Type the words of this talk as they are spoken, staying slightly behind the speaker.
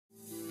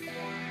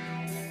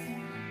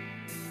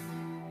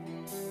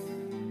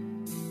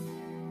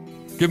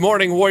Good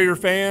morning, Warrior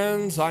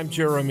fans. I'm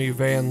Jeremy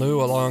Van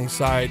Loo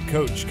alongside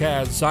Coach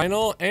Caz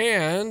Szynal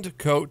and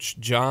Coach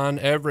Jon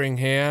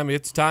Everingham.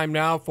 It's time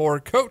now for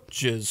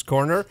Coach's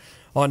Corner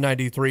on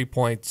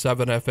 93.7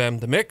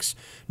 FM The Mix.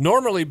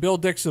 Normally, Bill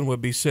Dixon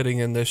would be sitting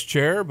in this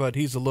chair, but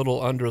he's a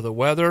little under the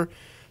weather.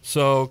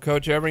 So,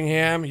 Coach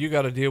Everingham, you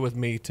got to deal with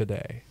me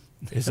today.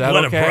 Is that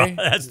okay?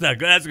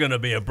 That's going to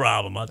be a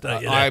problem, I'll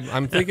tell you that.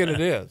 I'm thinking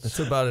it is. It's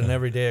about an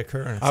everyday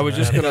occurrence. I was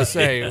just going to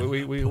say,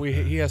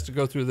 he has to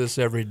go through this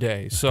every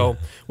day. So,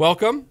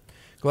 welcome.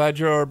 Glad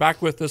you're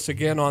back with us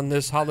again on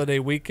this holiday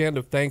weekend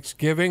of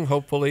Thanksgiving.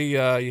 Hopefully,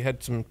 you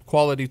had some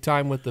quality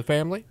time with the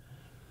family.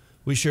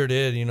 We sure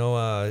did. You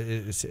know,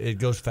 it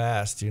goes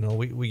fast. You know,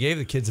 we gave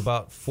the kids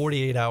about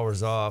 48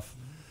 hours off.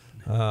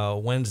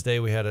 Wednesday,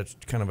 we had a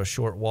kind of a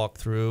short walk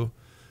through.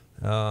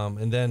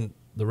 And then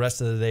the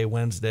rest of the day,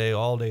 Wednesday,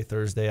 all day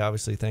Thursday,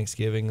 obviously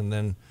Thanksgiving, and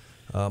then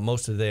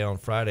most of the day on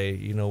Friday,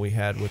 you know, we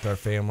had with our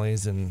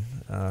families and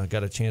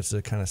got a chance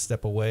to kind of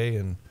step away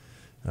and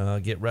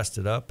get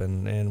rested up,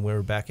 and we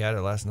were back at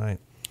it last night.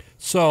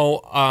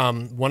 So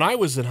when I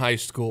was in high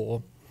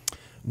school,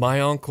 my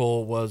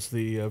uncle was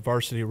the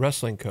varsity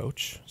wrestling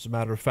coach. As a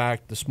matter of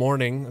fact, this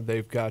morning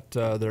they've got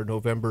their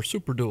November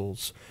Super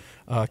Duels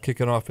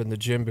kicking off in the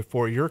gym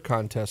before your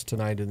contest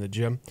tonight in the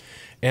gym.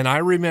 And I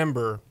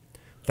remember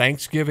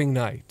Thanksgiving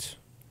night,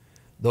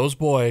 those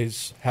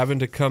boys having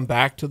to come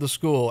back to the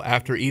school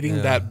after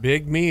eating that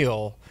big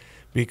meal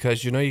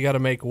because, you know, you got to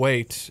make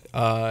weight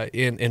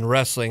in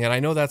wrestling. And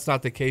I know that's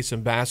not the case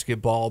in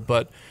basketball,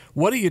 but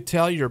what do you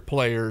tell your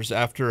players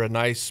after a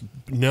nice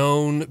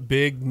known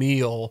big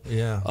meal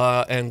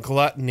and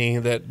gluttony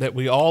that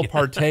we all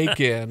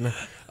partake in,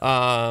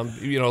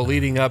 you know,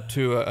 leading up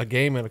to a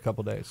game in a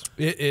couple days?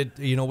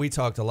 You know, we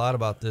talked a lot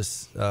about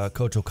this,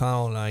 Coach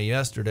O'Connell and I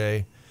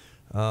yesterday,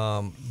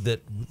 that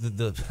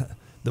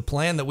the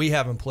plan that we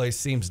have in place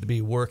seems to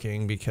be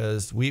working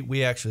because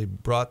we actually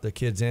brought the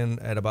kids in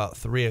at about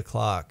 3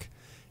 o'clock,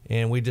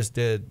 and we just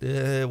did.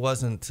 It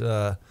wasn't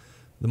the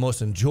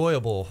most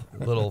enjoyable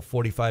little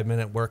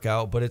 45-minute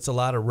workout, but it's a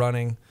lot of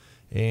running.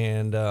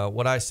 And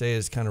what I say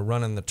is kind of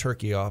running the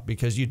turkey off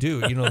because you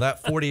know,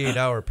 that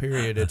 48-hour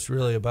period, it's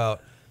really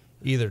about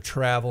either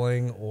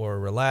traveling or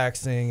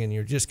relaxing, and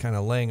you're just kind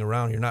of laying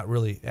around. You're not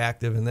really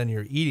active, and then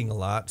you're eating a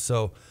lot.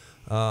 So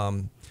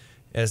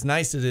as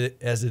nice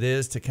as it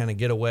is to kind of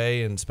get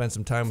away and spend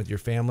some time with your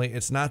family,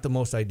 it's not the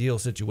most ideal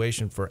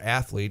situation for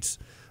athletes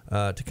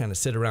to kind of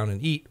sit around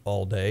and eat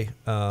all day.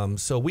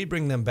 So we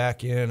bring them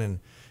back in,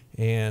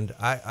 and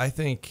I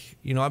think,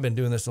 you know, I've been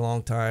doing this a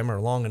long time, or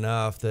long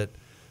enough to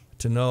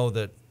know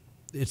that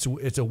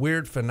it's a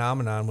weird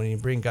phenomenon when you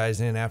bring guys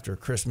in after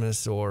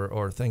Christmas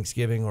or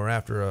Thanksgiving or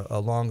after a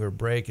longer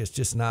break. It's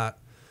just not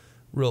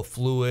real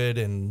fluid,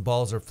 and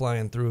balls are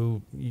flying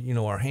through, you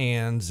know, our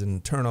hands,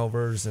 and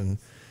turnovers, and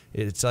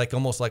it's like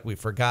almost like we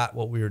forgot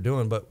what we were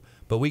doing. But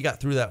we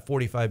got through that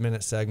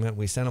 45-minute segment.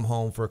 We sent them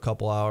home for a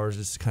couple hours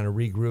just to kind of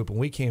regroup, and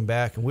we came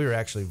back, and we were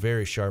actually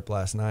very sharp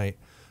last night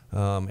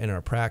in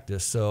our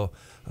practice. So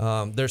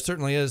there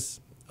certainly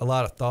is a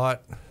lot of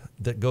thought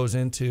that goes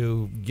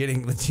into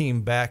getting the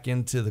team back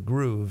into the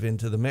groove,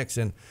 into the mix.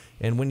 And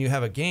when you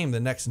have a game the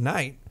next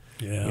night,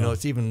 you know,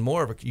 it's even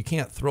more of you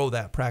can't throw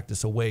that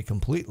practice away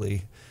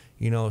completely.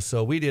 You know,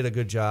 so we did a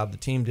good job. The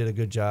team did a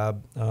good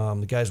job.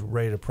 The guys were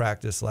ready to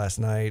practice last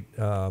night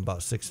about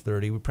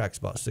 6:30. We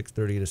practiced about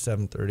 6:30 to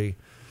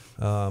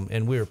 7:30,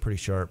 and we were pretty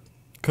sharp.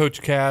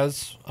 Coach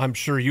Caz, I'm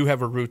sure you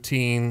have a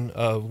routine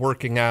of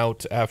working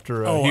out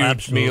after a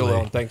huge meal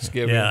on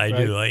Thanksgiving. Yeah, I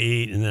do. I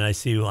eat, and then I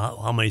see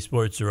how many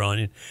sports are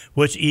on,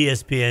 which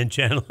ESPN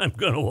channel I'm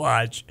going to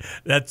watch.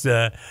 That's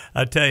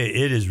I'll tell you,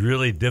 it is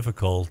really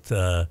difficult.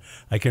 I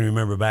can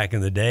remember back in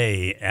the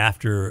day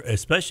after,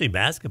 especially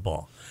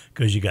basketball,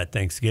 because you got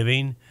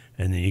Thanksgiving,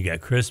 and then you got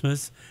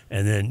Christmas,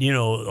 and then, you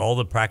know, all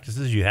the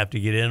practices you have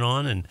to get in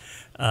on, and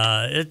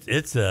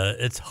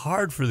it's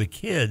hard for the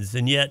kids,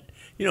 and yet,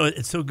 you know,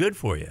 it's so good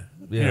for you.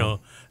 You know,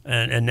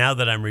 and now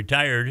that I'm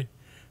retired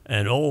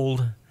and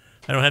old,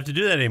 I don't have to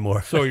do that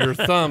anymore. So your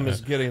thumb is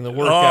getting the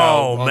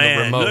workout on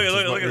the remote.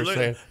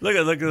 Look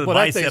at the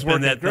bicep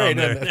in that thumb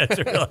there. That's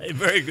really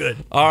very good.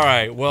 All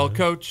right. Well,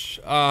 Coach,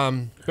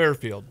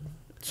 Fairfield.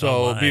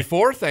 So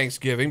before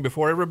Thanksgiving,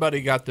 before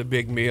everybody got the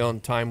big meal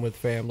and time with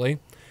family,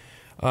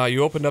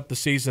 you opened up the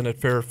season at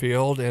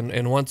Fairfield,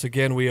 and once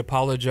again, we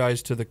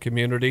apologize to the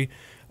community.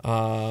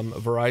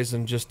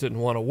 Verizon just didn't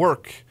want to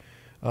work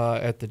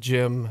at the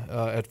gym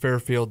at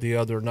Fairfield the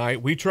other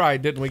night. We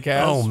tried, didn't we,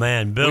 Caz? Oh,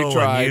 man. Bill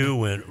and you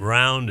went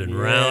round and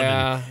round.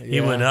 And he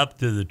went up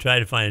to try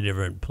to find a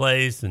different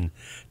place and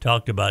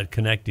talked about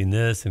connecting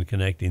this and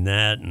connecting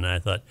that. And I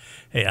thought,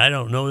 hey, I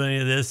don't know any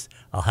of this.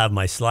 I'll have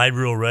my slide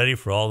rule ready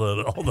for all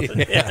the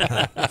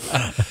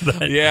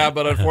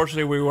but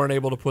unfortunately we weren't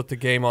able to put the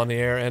game on the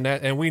air,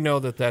 and we know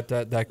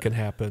that can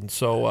happen.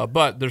 So,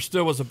 but there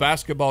still was a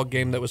basketball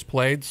game that was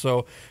played.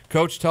 So,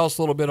 Coach, tell us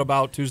a little bit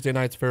about Tuesday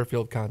night's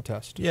Fairfield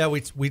contest. Yeah,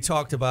 we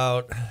talked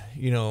about,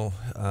 you know,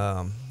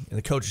 in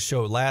the coaches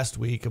show last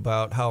week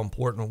about how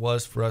important it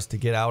was for us to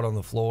get out on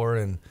the floor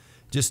and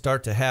just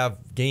start to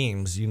have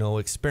games,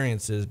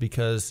 experiences,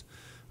 because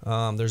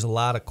there's a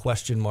lot of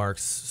question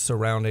marks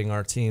surrounding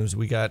our teams.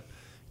 We got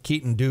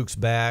Keaton Dukes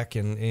back,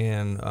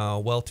 and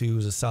Welty,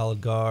 who's a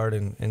solid guard,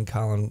 and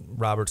Colin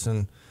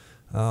Robertson.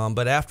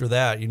 But after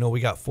that, we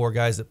got 4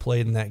 guys that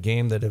played in that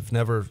game that have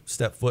never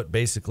stepped foot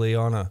basically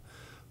on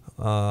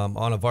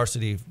a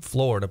varsity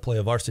floor to play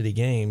a varsity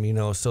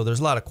game. So there's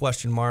a lot of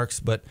question marks.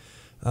 But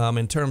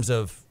in terms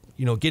of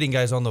getting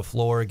guys on the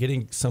floor,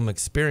 getting some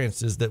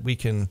experiences that we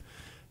can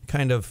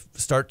kind of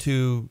start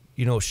to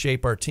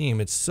shape our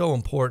team, it's so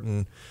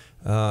important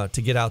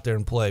to get out there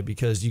and play,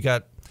 because you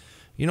got.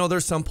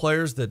 There's some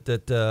players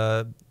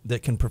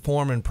that can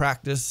perform in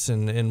practice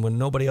and when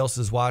nobody else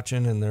is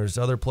watching, and there's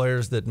other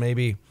players that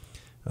maybe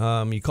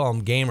you call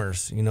them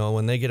gamers.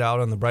 When they get out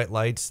on the bright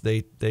lights,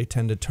 they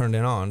tend to turn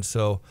it on.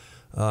 So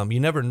you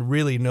never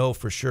really know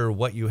for sure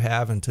what you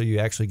have until you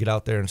actually get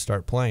out there and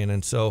start playing.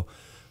 And so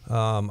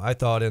I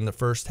thought in the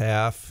first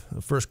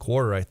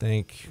quarter, I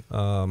think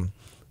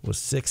was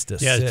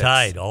 6-6. Yeah,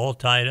 tied, all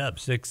tied up,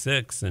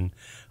 6-6, and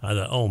I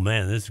thought, oh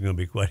man, this is going to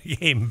be quite a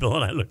game. Bill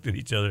and I looked at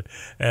each other,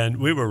 and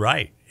we were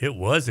right. It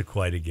was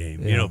quite a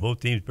game. Yeah. Both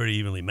teams pretty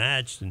evenly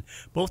matched, and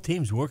both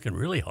teams working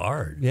really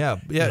hard. Yeah.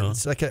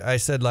 It's like I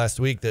said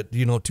last week that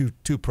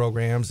two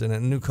programs and a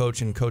new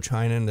coach and Coach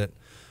Heinen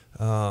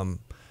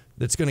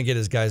that's going to get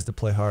his guys to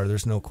play hard.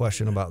 There's no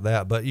question about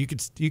that. But you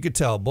could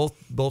tell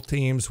both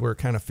teams were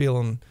kind of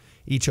feeling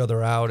each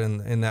other out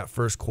in that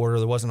first quarter.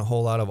 There wasn't a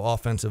whole lot of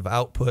offensive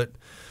output.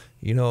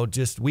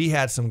 We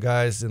had some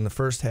guys in the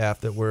first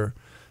half that were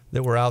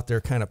out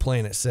there kind of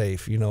playing it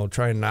safe,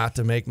 trying not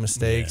to make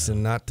mistakes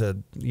and not to,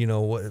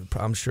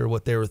 I'm sure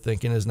what they were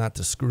thinking is not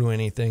to screw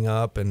anything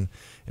up. And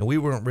we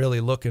weren't really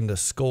looking to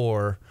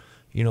score,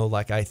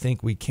 like I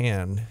think we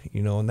can,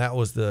 and that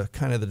was the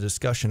kind of the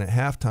discussion at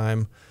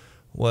halftime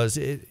was,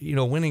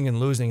 winning and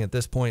losing at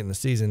this point in the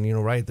season,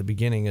 right at the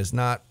beginning is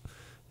not,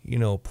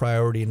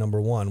 priority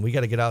number one. We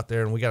got to get out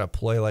there and we got to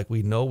play like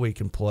we know we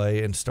can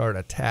play and start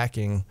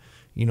attacking,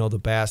 the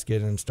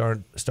basket and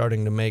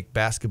starting to make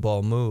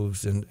basketball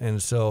moves.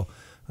 And so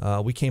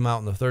we came out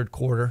in the third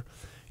quarter.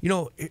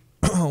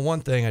 One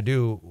thing I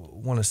do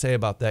want to say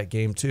about that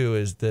game too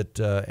is that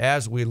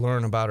as we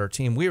learn about our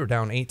team, we were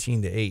down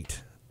 18-8,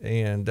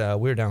 and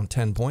we were down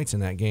 10 points in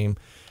that game.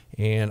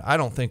 And I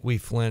don't think we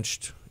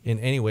flinched in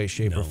any way,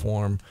 shape, or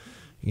form.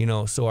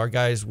 So our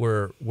guys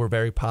were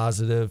very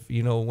positive.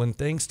 When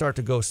things start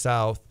to go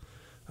south,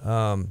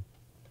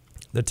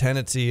 the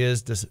tendency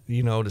is to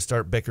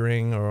start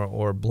bickering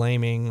or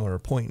blaming or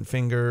pointing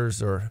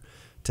fingers or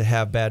to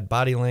have bad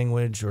body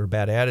language or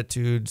bad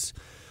attitudes.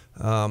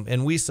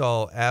 And we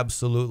saw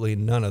absolutely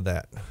none of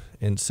that.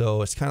 And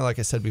so it's kind of like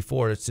I said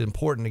before, it's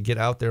important to get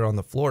out there on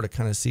the floor to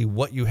kind of see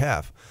what you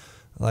have.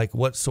 Like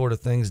what sort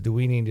of things do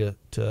we need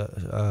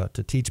to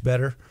teach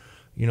better,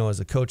 as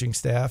a coaching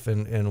staff,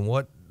 and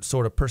what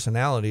sort of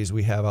personalities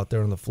we have out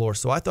there on the floor.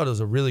 So I thought it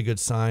was a really good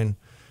sign,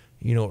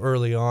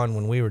 early on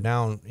when we were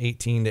down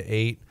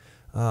 18-8.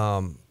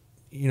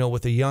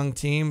 With a young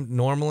team,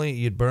 normally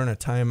you'd burn a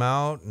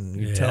timeout and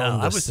you'd tell them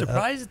to I was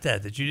surprised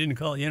at that you didn't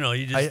call. You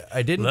just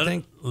I didn't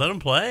let them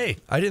play.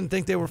 I didn't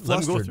think they were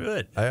flustered. Let them go through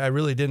it. I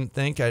really didn't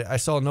think. I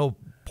saw no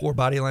poor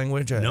body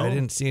language. I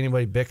didn't see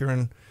anybody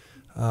bickering.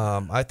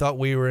 I thought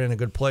we were in a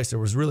good place. There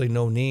was really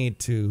no need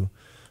to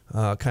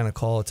kind of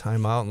call a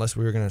timeout unless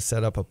we were going to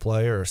set up a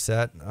play or a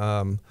set.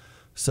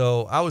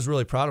 So I was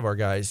really proud of our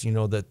guys,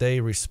 that they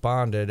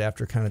responded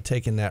after kind of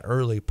taking that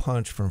early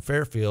punch from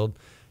Fairfield.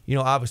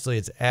 Obviously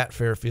it's at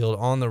Fairfield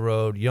on the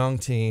road, young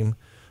team.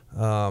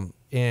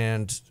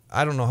 And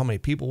I don't know how many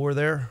people were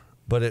there,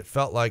 but it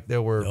felt like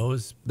there were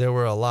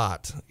a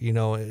lot.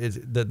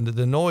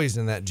 The noise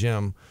in that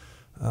gym,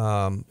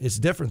 it's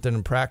different than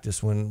in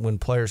practice when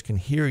players can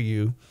hear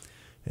you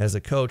as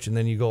a coach, and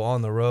then you go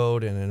on the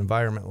road in an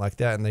environment like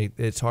that, and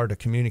it's hard to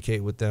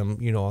communicate with them,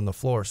 on the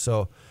floor.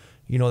 So,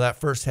 that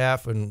first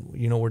half, and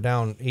we're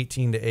down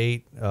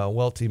 18-8.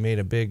 Welty made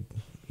a big,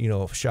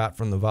 shot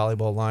from the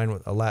volleyball line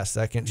with a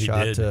last-second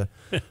shot to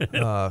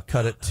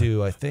cut it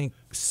to, I think,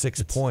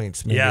 6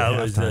 points. Maybe it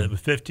was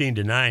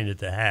 15-9 at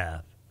the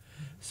half.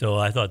 So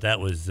I thought that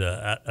was.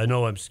 I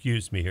know.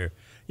 Excuse me here.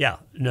 Yeah.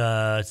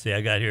 Let's see.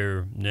 I got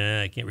here.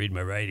 I can't read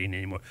my writing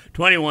anymore.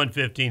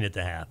 21-15 at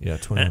the half. Yeah,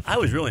 21-15. I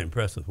was really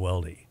impressed with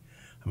Welty.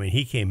 I mean,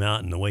 he came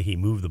out and the way he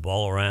moved the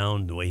ball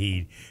around, the way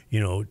he,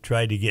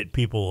 tried to get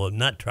people,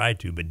 not tried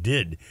to, but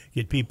did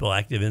get people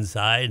active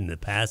inside and the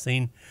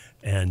passing,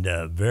 and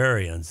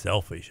very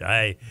unselfish.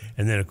 And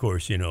then, of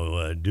course,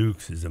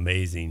 Dukes is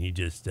amazing. He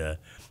just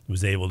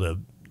was able to,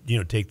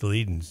 take the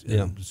lead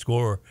and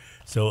score.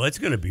 So it's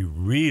going to be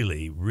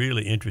really,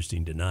 really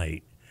interesting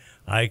tonight.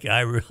 I've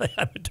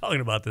been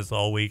talking about this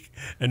all week,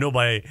 and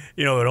nobody,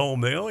 at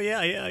home,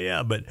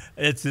 they, but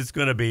it's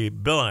going to be,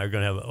 Bill and I are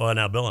going to have, well,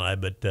 not Bill and I,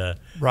 but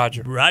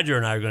Roger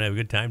and I are going to have a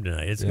good time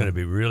tonight. It's going to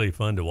be really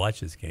fun to watch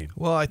this game.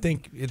 Well, I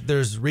think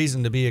there's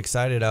reason to be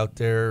excited out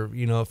there,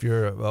 if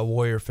you're a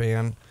Warrior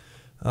fan,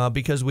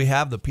 because we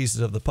have the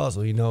pieces of the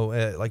puzzle,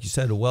 like you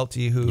said,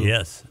 Welty, who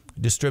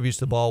distributes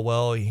the ball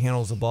well. He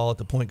handles the ball at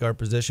the point guard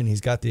position.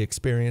 He's got the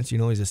experience.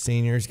 He's a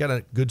senior. He's got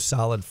a good,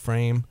 solid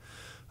frame.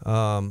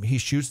 He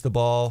shoots the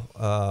ball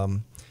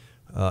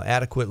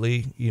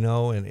adequately,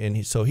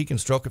 so he can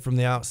stroke it from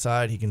the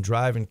outside. He can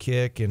drive and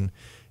kick, and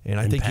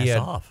I think pass he had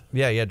off.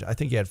 I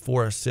think he had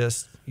 4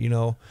 assists,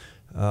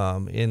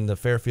 in the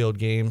Fairfield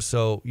game.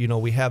 So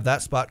we have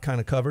that spot kind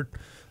of covered.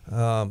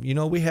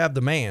 We have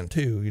the man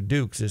too.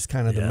 Dukes is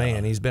kind of the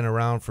man. He's been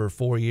around for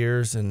 4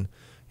 years, and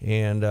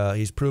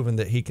he's proven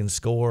that he can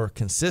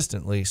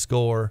consistently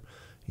score,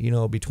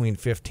 between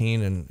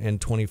 15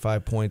 and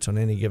 25 points on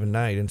any given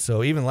night. And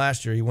so even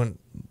last year he went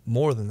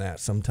more than that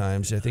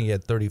sometimes. I think he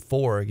had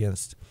 34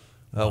 against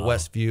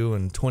Westview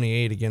and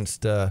 28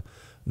 against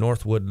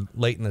Northwood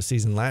late in the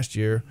season last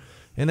year.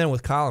 And then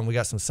with Colin, we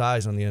got some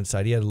size on the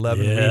inside. He had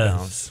 11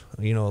 rebounds,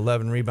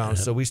 11 rebounds.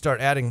 Yeah. So we start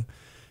adding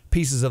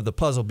pieces of the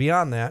puzzle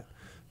beyond that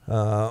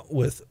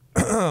with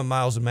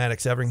Miles and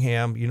Maddox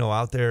Everingham,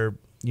 out there,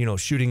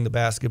 shooting the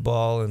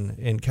basketball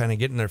and kind of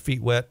getting their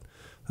feet wet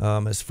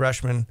as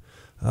freshmen.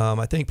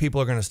 I think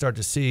people are going to start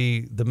to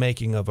see the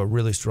making of a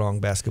really strong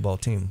basketball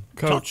team.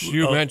 Coach,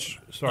 you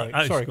mentioned. Sorry,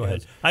 go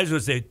ahead. I was going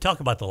to say, talk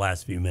about the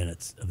last few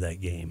minutes of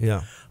that game.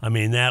 Yeah, I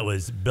mean, that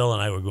was Bill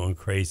and I were going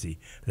crazy.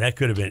 That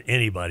could have been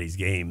anybody's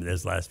game.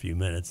 This last few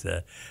minutes,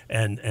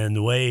 and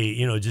the way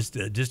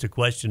just a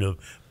question of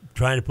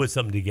trying to put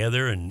something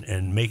together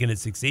and making it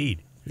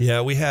succeed. Yeah,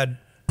 we had,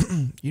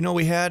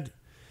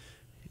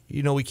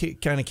 we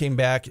kind of came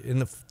back in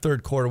the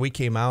third quarter. We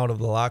came out of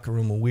the locker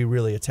room and we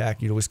really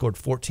attacked. We scored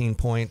 14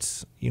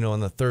 points, in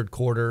the third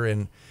quarter.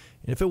 And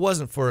if it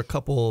wasn't for a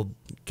couple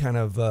kind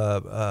of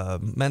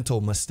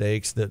mental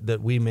mistakes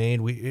that we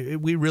made,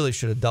 we really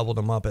should have doubled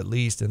them up at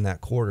least in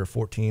that quarter,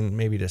 14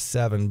 maybe to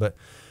 7. But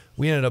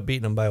we ended up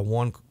beating them by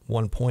one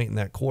point in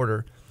that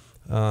quarter,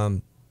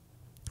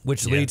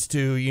 which leads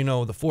to,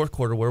 the fourth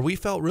quarter where we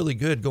felt really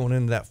good going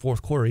into that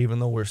fourth quarter, even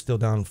though we're still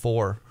down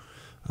 4.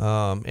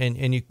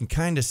 And you can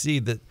kind of see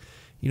that,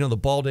 the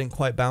ball didn't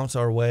quite bounce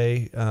our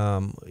way.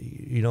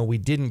 We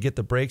didn't get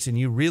the breaks, and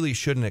you really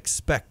shouldn't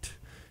expect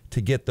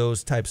to get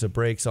those types of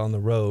breaks on the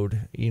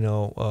road,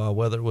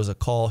 whether it was a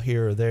call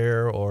here or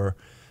there or,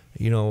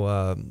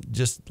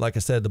 just like I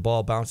said, the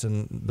ball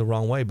bouncing the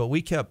wrong way. But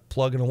we kept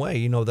plugging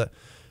away. That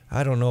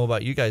I don't know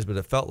about you guys, but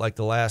it felt like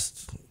the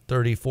last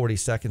 30, 40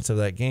 seconds of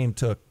that game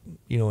took,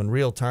 in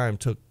real time,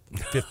 took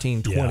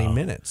 15, 20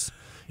 minutes.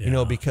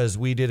 Because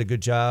we did a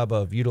good job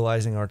of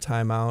utilizing our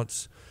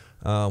timeouts.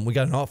 We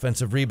got an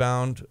offensive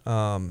rebound,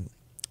 on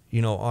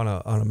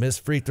a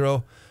missed free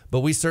throw,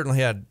 but we certainly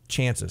had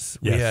chances.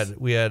 Yes.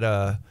 We had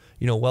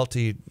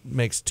Welty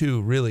makes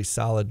 2 really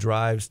solid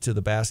drives to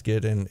the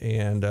basket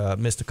and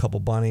missed a couple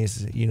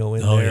bunnies, in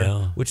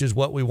there, which is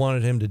what we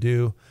wanted him to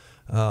do.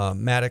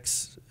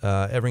 Maddox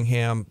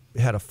Everingham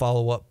had a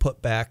follow-up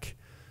putback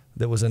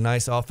that was a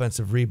nice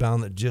offensive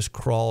rebound that just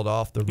crawled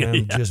off the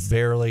rim just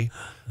barely.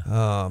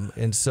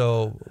 And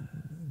so,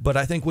 but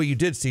I think what you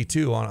did see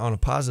too on a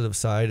positive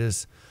side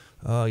is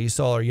you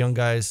saw our young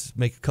guys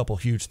make a couple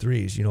huge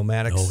threes.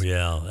 Maddox. Oh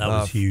yeah, that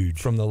was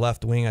huge from the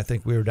left wing. I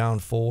think we were down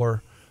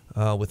 4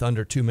 with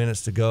under 2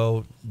 minutes to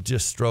go.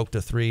 Just stroked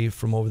a 3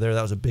 from over there.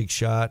 That was a big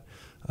shot.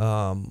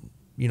 Colin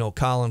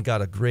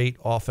got a great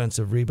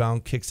offensive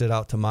rebound, kicks it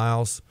out to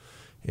Miles,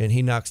 and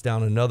he knocks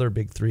down another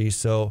big 3.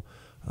 So.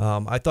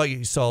 I thought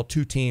you saw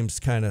 2 teams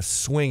kind of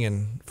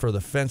swinging for the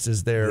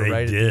fences there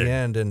at the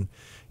end, and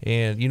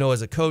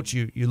as a coach,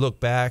 you look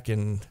back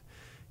and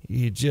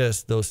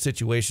those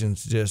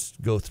situations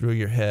just go through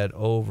your head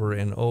over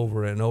and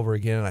over and over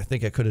again. And I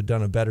think I could have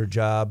done a better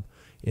job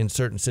in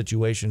certain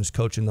situations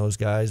coaching those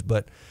guys,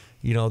 but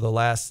the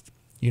last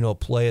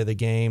play of the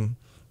game,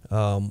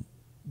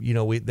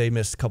 they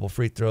missed a couple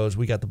free throws.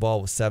 We got the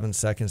ball with 7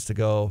 seconds to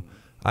go.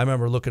 I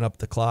remember looking up at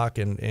the clock,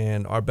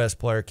 and our best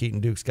player, Keaton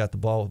Dukes, got the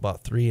ball with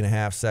about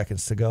 3.5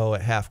 seconds to go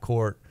at half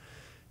court.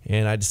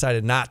 And I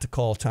decided not to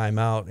call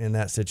timeout in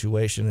that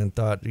situation and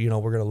thought, we're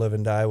going to live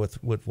and die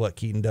with what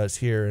Keaton does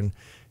here.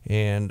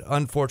 And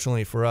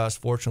unfortunately for us,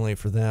 fortunately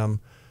for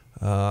them,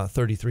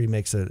 33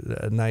 makes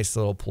a nice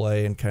little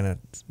play and kind of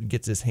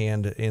gets his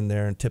hand in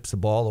there and tips the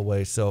ball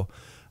away. So,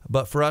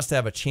 but for us to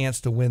have a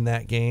chance to win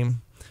that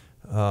game,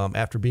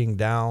 after being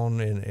down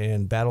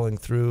and battling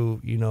through,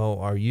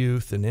 our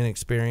youth and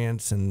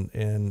inexperience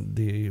and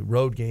the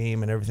road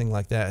game and everything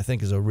like that, I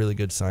think is a really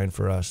good sign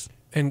for us.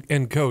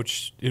 And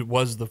Coach, it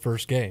was the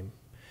first game,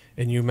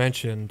 and you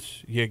mentioned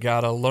you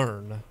gotta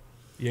learn.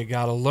 You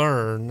gotta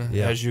learn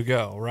as you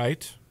go,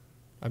 right?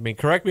 I mean,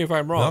 correct me if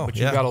I'm wrong, but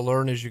you gotta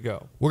learn as you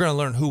go. We're gonna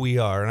learn who we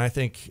are, and I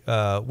think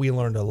we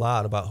learned a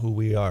lot about who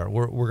we are.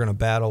 We're gonna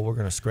battle. We're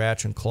gonna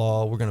scratch and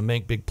claw. We're gonna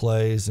make big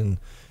plays and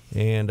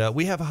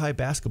we have a high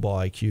basketball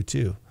IQ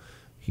too,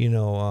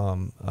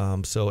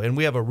 so, and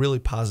we have a really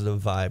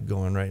positive vibe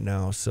going right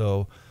now.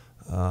 So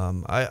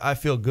I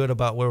feel good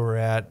about where we're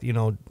at.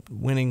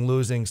 Winning,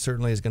 losing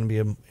certainly is going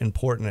to be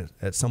important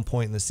at some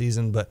point in the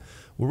season, but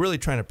we're really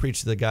trying to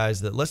preach to the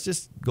guys that let's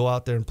just go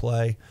out there and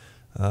play.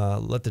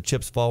 let the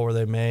chips fall where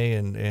they may,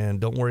 and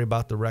don't worry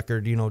about the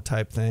record,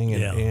 type thing.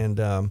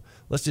 And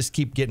let's just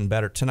keep getting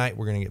better. Tonight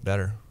we're going to get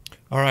better.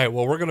 All right,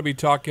 well, we're going to be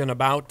talking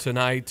about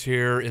tonight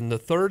here in the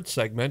third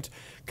segment.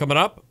 Coming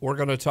up, we're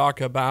going to talk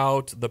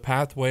about the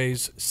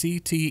Pathways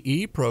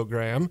CTE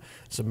program.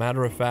 As a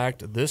matter of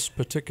fact, this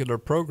particular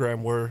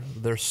program where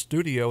their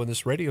studio and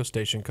this radio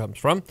station comes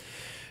from.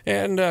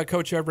 And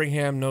Coach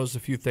Everingham knows a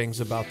few things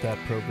about that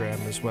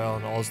program as well,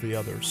 and all the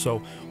others.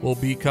 So we'll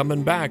be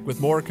coming back with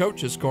more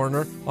Coach's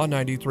Corner on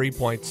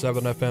 93.7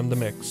 FM The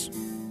Mix.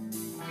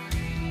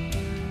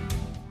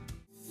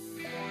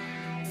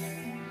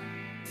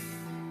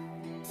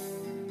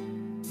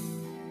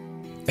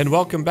 And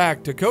welcome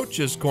back to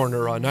Coach's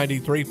Corner on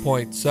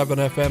 93.7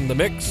 FM The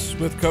Mix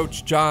with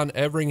Coach Jon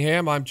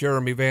Everingham. I'm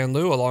Jeremy Van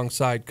Loo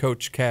alongside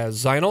Coach Caz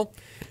Szynal.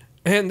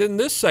 And in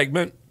this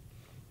segment,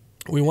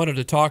 we wanted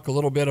to talk a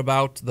little bit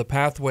about the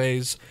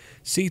Pathways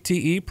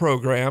CTE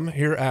program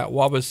here at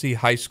Wawasee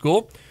High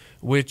School,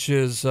 which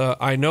is,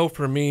 I know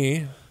for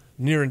me,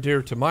 near and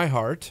dear to my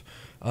heart.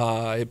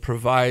 It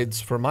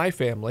provides for my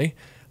family.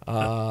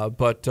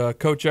 But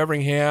Coach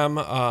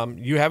Everingham,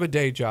 you have a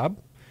day job.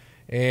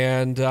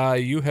 And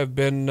you have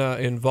been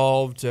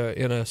involved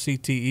in a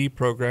CTE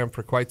program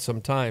for quite some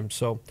time.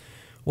 So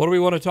what do we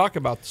want to talk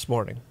about this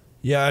morning?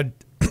 Yeah,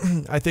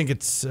 I think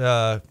it's,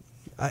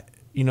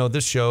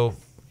 this show,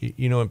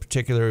 in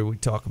particular, we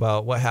talk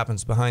about what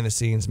happens behind the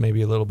scenes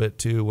maybe a little bit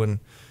too when,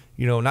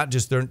 not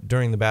just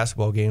during the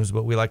basketball games,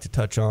 but we like to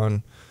touch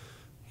on,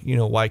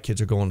 why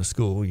kids are going to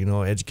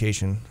school,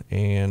 education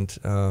and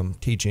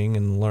teaching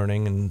and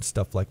learning and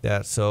stuff like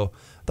that. So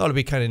I thought it'd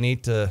be kind of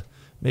neat to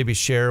maybe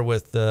share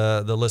with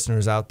the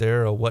listeners out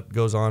there or what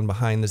goes on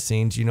behind the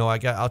scenes.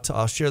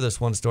 I'll share this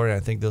one story. I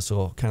think this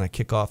will kind of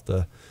kick off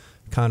the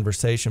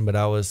conversation. But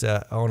I was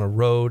on a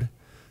road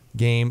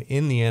game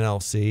in the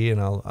NLC,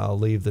 and I'll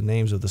leave the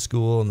names of the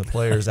school and the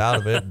players out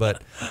of it.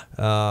 But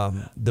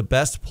the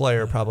best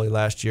player probably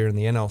last year in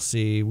the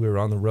NLC, we were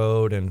on the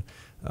road, and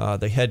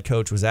the head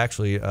coach was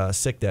actually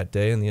sick that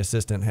day, and the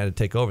assistant had to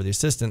take over. The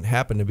assistant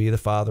happened to be the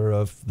father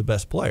of the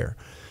best player.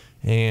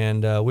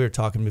 And we were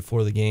talking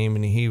before the game,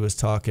 and he was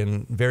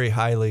talking very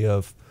highly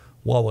of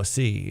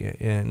Wawasee,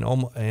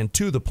 and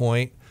to the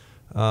point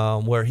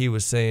where he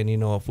was saying,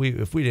 if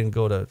we didn't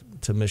go to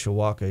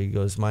Mishawaka, he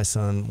goes, my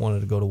son wanted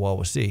to go to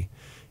Wawasee,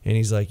 and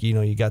he's like,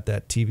 you got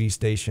that TV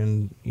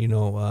station,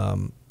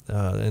 and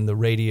the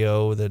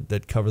radio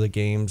that cover the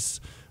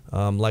games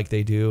like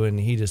they do, and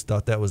he just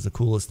thought that was the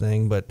coolest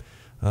thing. But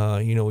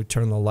we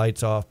turned the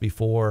lights off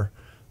before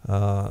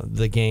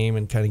the game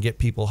and kind of get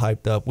people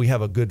hyped up. We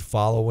have a good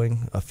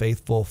following, a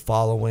faithful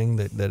following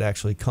that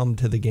actually come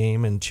to the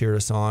game and cheer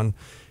us on.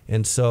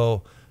 And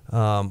so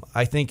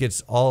I think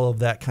it's all of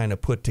that kind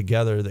of put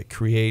together that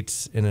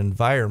creates an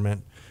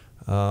environment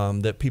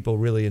that people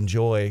really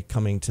enjoy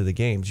coming to the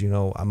games.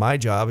 My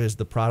job is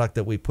the product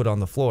that we put on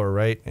the floor,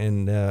 right?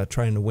 And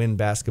trying to win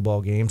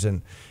basketball games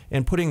and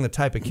putting the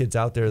type of kids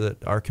out there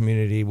that our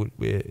community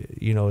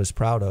is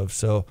proud of.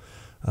 So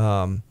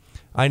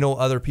I know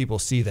other people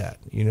see that,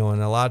 and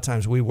a lot of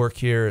times we work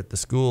here at the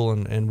school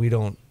and we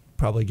don't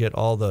probably get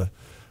all the,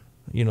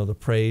 the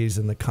praise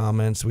and the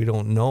comments. We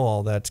don't know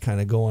all that's kind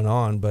of going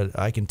on, but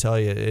I can tell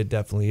you it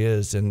definitely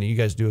is. And you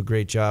guys do a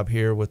great job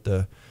here with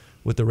the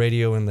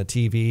radio and the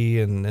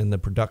TV and the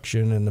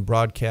production and the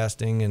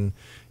broadcasting and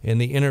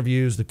the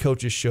interviews, the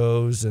coaches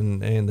shows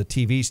and the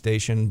TV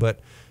station. But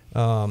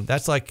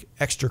that's like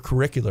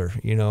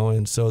extracurricular,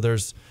 and so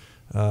there's,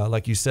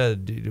 like you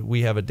said,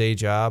 we have a day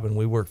job, and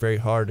we work very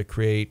hard to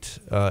create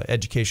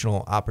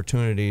educational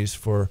opportunities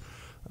for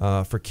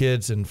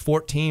kids in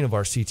 14 of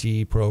our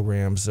CTE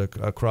programs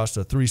across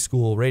a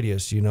 3-school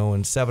radius,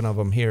 and 7 of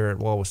them here at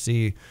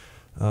Wawasee.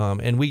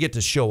 And we get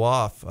to show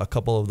off a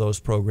couple of those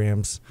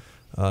programs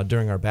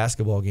during our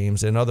basketball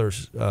games and other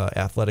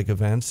athletic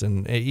events,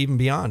 and even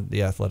beyond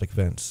the athletic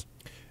events.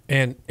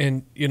 And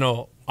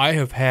I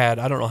have had,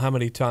 I don't know how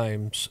many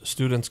times,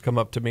 students come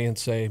up to me and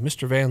say,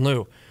 Mr. Van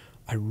Loo,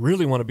 I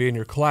really want to be in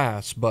your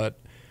class, but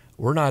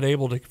we're not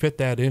able to fit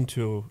that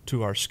into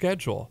our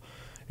schedule.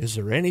 Is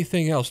there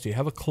anything else? Do you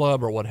have a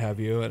club or what have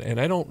you? And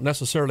I don't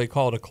necessarily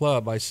call it a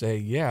club. I say,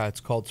 yeah, it's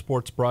called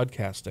sports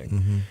broadcasting.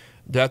 Mm-hmm.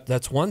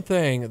 That's one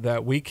thing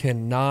that we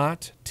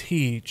cannot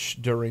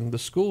teach during the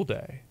school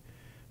day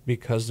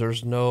because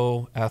there's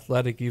no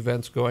athletic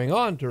events going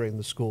on during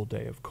the school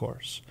day, of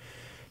course.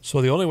 So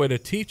the only way to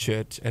teach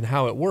it and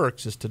how it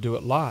works is to do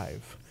it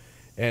live.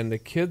 And the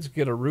kids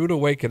get a rude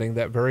awakening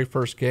that very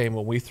first game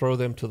when we throw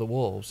them to the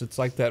wolves. It's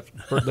like that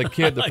for the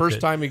kid, the first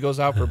time he goes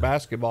out for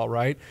basketball,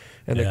 right?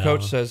 And the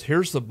coach says,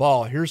 here's the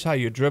ball. Here's how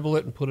you dribble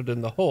it and put it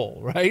in the hole,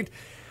 right?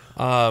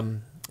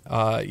 And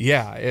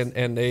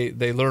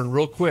they learn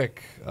real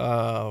quick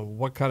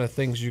what kind of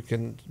things you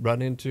can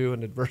run into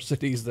and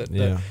adversities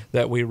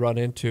that we run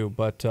into.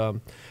 But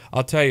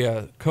I'll tell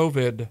you,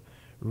 COVID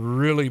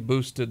really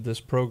boosted this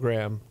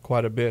program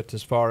quite a bit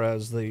as far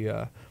as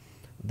the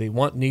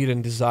want, need,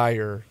 and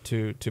desire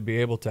to be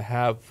able to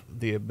have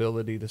the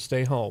ability to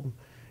stay home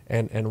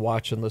and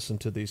watch and listen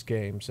to these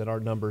games, and our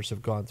numbers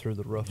have gone through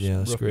the roof,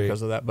 that's great.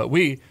 because of that. But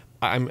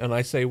and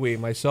I say we,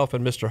 myself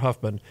and Mr.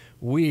 Huffman,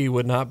 we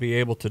would not be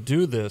able to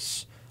do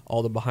this,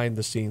 all the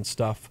behind-the-scenes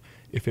stuff,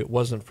 if it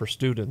wasn't for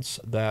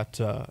students that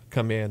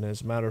come in.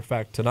 As a matter of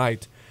fact,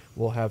 tonight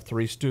we'll have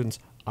 3 students.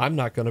 I'm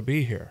not going to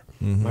be here.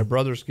 My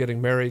brother's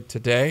getting married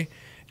today,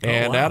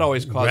 and that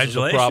always causes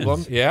a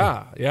problem.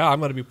 Yeah, I'm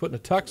going to be putting a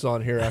tux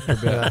on here after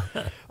bed.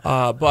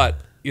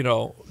 But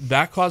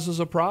that causes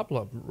a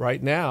problem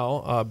right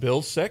now.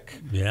 Bill's sick.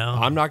 Yeah,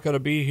 I'm not going to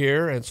be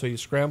here, and so you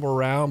scramble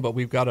around. But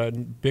we've got a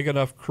big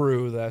enough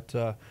crew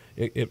that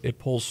it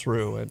pulls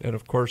through. And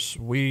of course,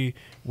 we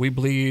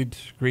bleed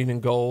green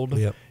and gold,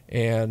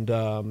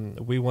 and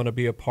we want to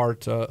be a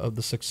part of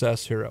the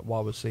success here at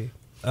Wawasee.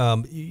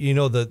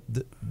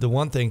 The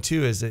one thing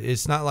too is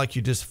it's not like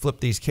you just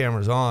flip these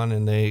cameras on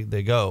and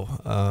they go.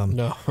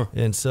 No,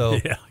 and so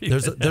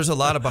there's a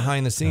lot of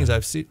behind the scenes.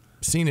 I've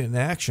seen it in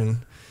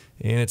action.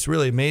 And it's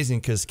really amazing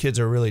because kids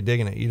are really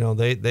digging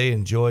it. They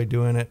enjoy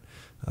doing it.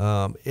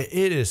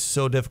 It is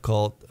so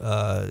difficult.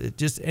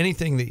 Just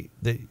anything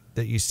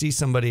that you see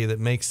somebody that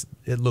makes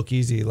it look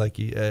easy, like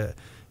you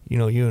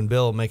and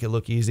Bill make it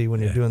look easy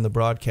when you're doing the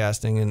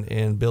broadcasting,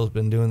 and Bill's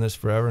been doing this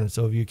forever, and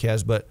so have you,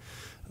 Caz. But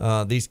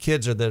these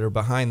kids that are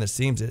behind the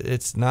scenes,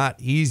 it's not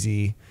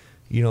easy.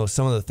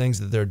 Some of the things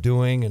that they're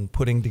doing and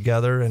putting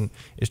together, and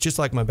it's just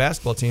like my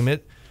basketball team.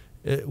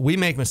 We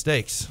make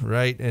mistakes,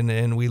 right?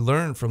 And we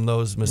learn from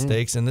those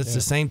mistakes. And it's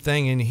the same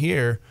thing in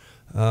here,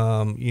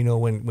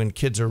 when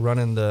kids are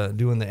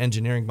doing the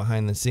engineering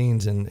behind the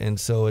scenes. And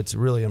so it's a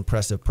really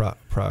impressive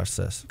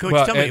process.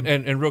 Coach, tell me.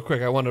 And real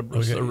quick, I want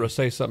to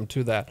say something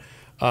to that.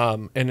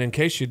 And in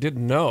case you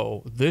didn't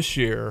know, this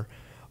year,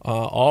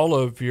 all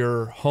of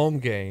your home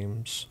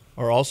games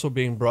are also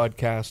being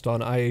broadcast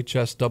on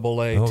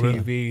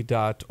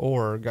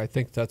IHSAATV.org. I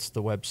think that's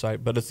the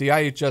website, but it's the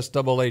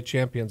IHSAA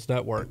Champions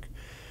Network.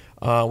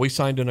 We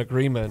signed an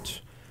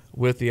agreement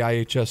with the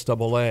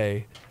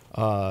IHSAA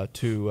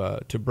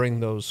to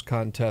bring those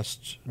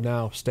contests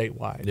now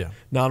statewide. Yeah.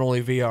 Not only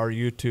via our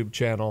YouTube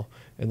channel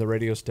and the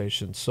radio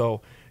station.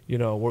 So,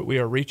 we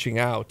are reaching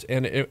out,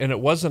 and it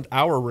wasn't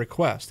our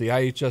request. The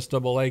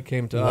IHSAA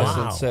came to us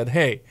and said,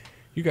 "Hey,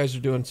 you guys are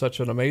doing such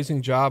an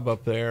amazing job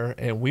up there,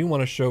 and we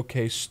want to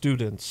showcase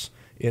students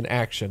in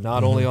action,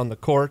 not only on the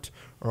court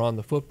or on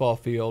the football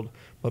field,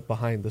 but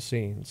behind the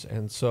scenes."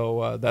 And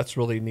so that's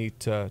really neat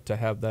to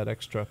have that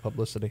extra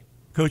publicity.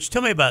 Coach,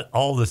 tell me about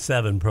all the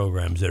 7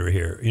 programs that are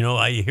here.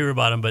 I hear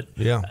about them, but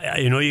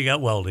you got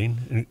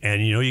welding,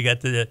 and you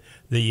got the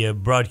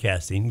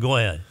broadcasting. Go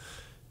ahead.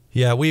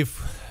 Yeah,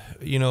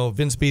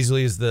 Vince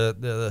Beasley is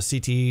the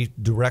CTE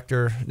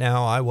director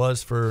now. I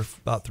was for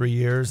about 3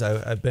 years.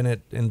 I've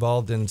been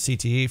involved in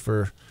CTE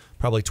for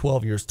probably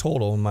 12 years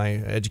total in my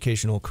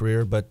educational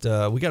career. But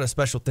we got a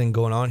special thing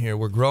going on here.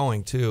 We're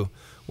growing too.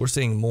 We're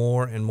seeing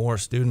more and more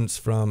students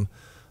from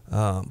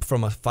a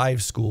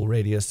 5-school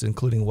radius,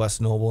 including West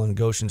Noble and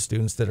Goshen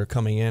students that are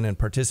coming in and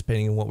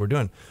participating in what we're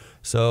doing.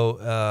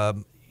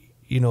 So,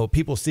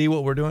 people see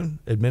what we're doing.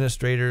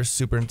 Administrators,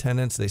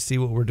 superintendents, they see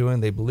what we're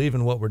doing. They believe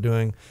in what we're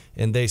doing,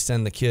 and they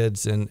send the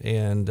kids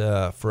and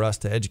for us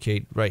to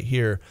educate right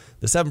here.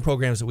 The 7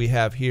 programs that we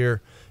have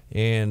here,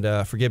 and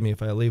forgive me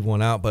if I leave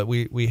one out, but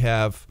we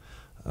have.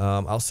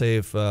 I'll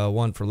save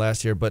one for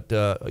last year, but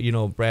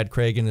Brad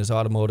Craig in his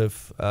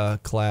automotive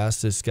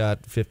class has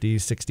got 50,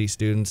 60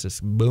 students. It's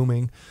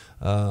booming.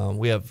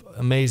 We have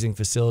amazing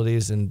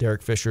facilities in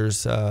Derek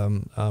Fisher's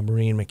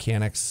marine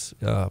mechanics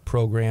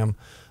program.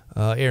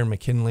 Aaron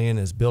McKinley and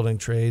his building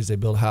trades. They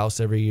build a house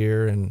every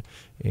year, and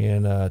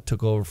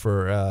took over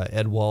for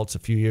Ed Waltz a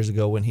few years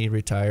ago when he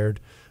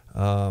retired.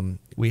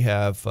 We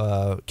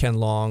have Ken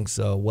Long's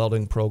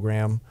welding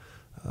program.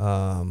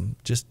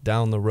 Just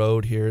down the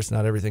road here. It's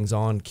not everything's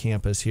on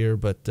campus here,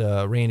 but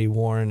Randy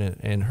Warren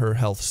and her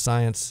health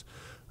science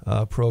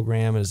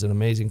program is an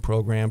amazing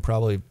program.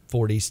 Probably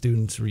 40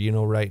 students,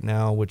 right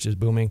now, which is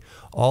booming.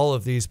 All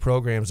of these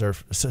programs are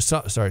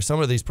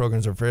some of these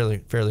programs are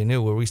fairly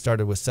new. Where we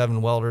started with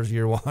 7 welders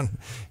year 1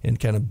 and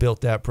kind of built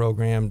that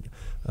program.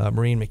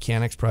 Marine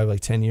mechanics probably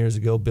like 10 years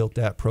ago built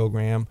that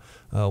program.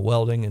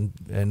 Welding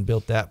and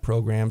built that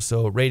program.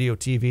 So radio,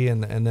 TV,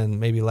 and then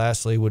maybe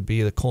lastly would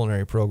be the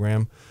culinary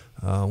program,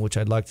 which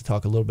I'd like to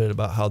talk a little bit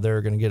about how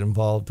they're going to get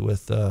involved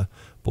with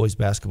boys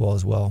basketball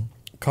as well.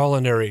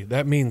 Culinary,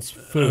 that means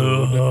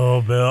food.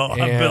 Oh, Bill.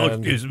 Bill,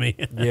 excuse me.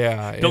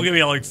 Yeah. Don't get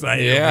me all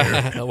excited.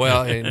 Yeah.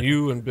 Well, and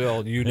you and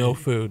Bill,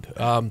 food.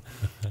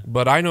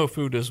 But I know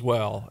food as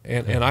well.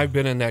 And I've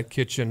been in that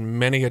kitchen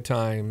many a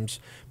times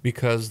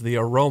because the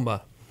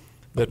aroma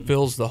that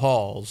fills the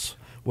halls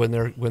when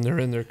they're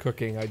in there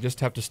cooking, I just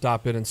have to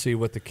stop in and see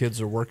what the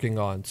kids are working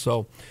on.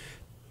 So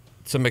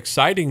some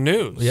exciting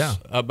news Yeah.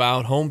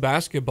 about home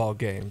basketball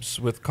games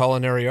with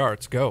Culinary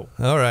Arts. Go.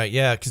 All right,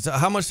 yeah. Because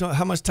how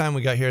much time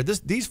we got here?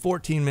 These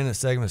 14-minute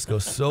segments go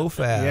so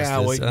fast.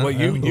 Yeah, It's well,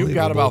 you've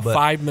got about unbelievable,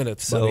 5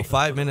 minutes. So buddy.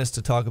 5 minutes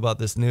to talk about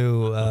this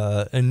new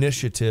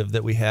initiative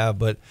that we have.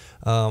 But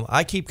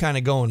I keep kind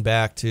of going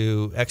back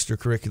to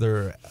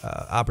extracurricular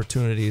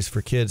opportunities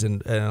for kids,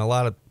 and a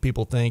lot of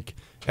people think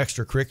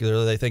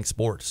extracurricular, they think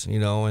sports,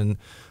 and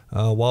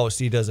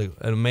Wawasee does an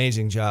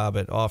amazing job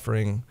at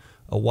offering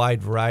a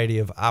wide variety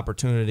of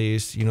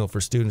opportunities,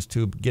 for students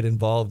to get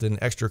involved in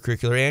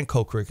extracurricular and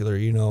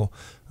co-curricular.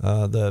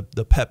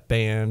 The pep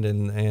band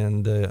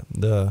and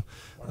the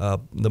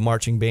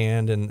marching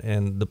band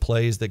and the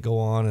plays that go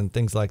on and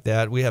things like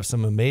that. We have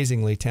some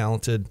amazingly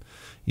talented,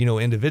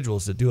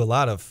 individuals that do a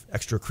lot of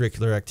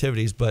extracurricular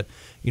activities. But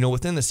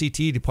within the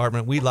CTE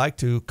department, we like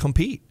to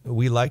compete.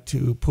 We like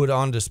to put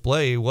on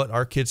display what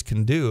our kids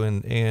can do,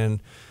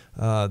 and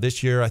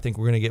this year, I think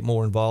we're going to get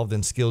more involved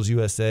in Skills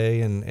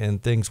USA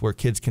and things where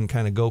kids can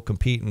kind of go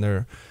compete in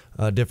their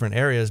different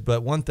areas.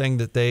 But one thing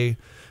that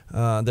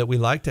that we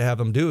like to have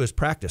them do is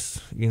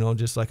practice,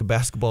 just like a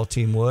basketball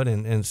team would.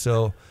 And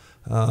so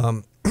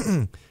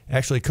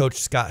actually, Coach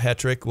Scott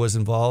Hetrick was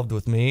involved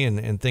with me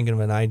and thinking of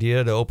an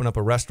idea to open up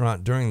a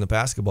restaurant during the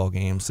basketball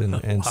games.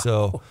 And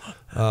so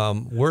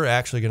we're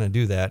actually going to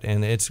do that.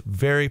 And it's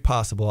very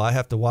possible. I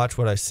have to watch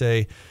what I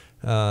say.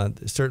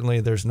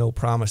 Certainly there's no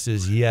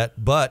promises yet,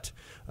 but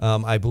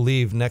I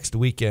believe next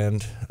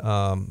weekend,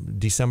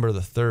 December the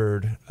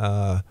 3rd,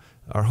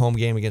 our home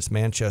game against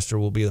Manchester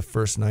will be the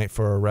first night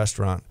for our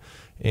restaurant.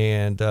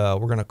 And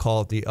we're going to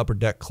call it the Upper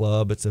Deck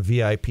Club. It's a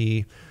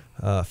VIP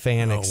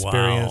fan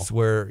experience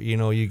where,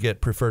 you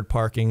get preferred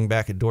parking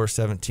back at door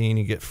 17.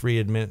 You get free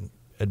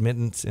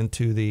admittance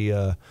into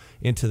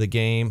the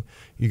game.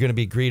 You're going to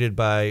be greeted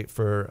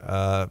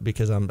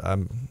because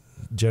I'm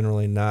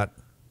generally not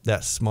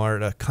that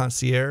smart, a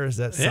concierge, does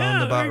that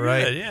sound about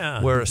right? Good,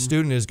 yeah. Where a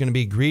student is going to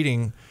be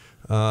greeting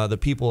the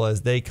people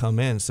as they come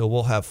in. So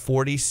we'll have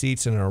 40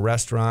 seats in our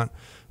restaurant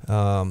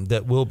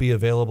that will be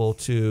available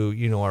to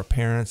our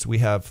parents. We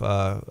have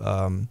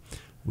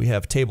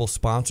table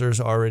sponsors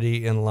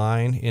already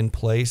in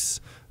place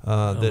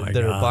that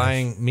are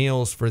buying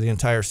meals for the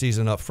entire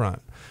season up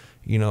front.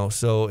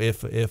 So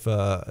if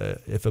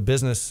a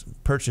business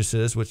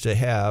purchases, which they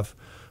have,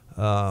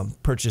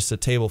 purchase a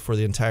table for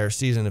the entire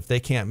season. If they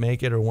can't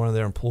make it or one of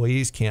their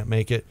employees can't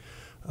make it,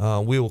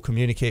 we will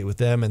communicate with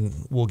them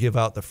and we'll give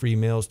out the free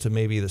meals to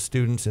maybe the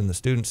students in the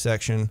student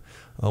section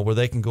where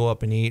they can go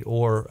up and eat,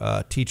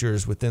 or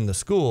teachers within the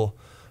school,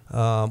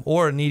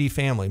 or a needy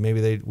family.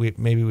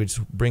 Maybe we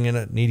just bring in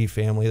a needy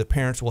family. The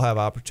parents will have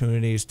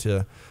opportunities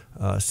to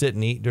sit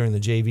and eat during the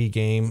JV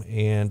game,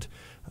 and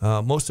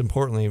most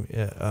importantly,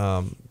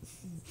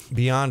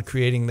 beyond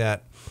creating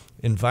that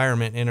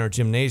environment in our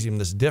gymnasium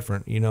that's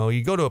different.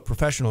 You go to a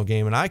professional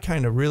game, and I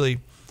kind of really,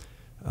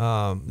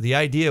 the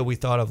idea we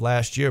thought of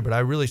last year, but I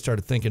really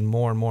started thinking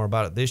more and more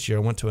about it this year.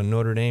 I went to a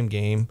Notre Dame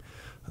game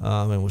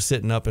and was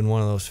sitting up in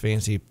one of those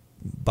fancy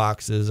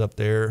boxes up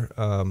there.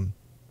 We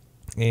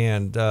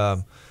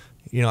got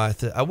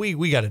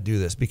to do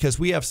this because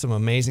we have some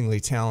amazingly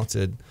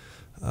talented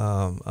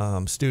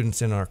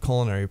students in our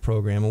culinary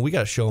program, and we got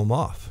to show them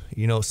off.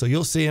 So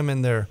you'll see them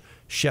in their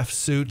chef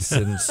suits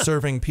and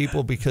serving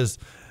people, because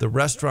the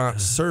restaurant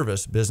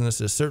service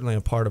business is certainly a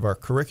part of our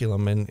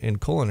curriculum in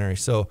culinary.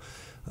 So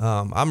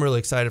I'm really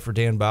excited for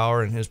Dan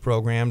Bauer and his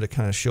program to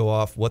kind of show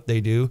off what they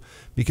do,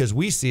 because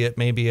we see it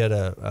maybe at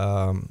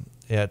the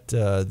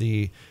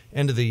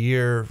end of the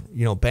year,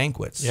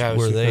 banquets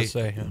where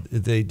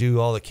they do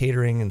all the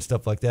catering and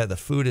stuff like that. The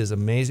food is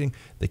amazing.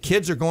 The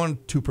kids are going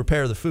to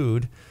prepare the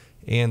food,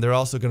 and they're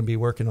also going to be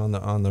working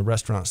on the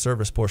restaurant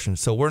service portion.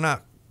 So we're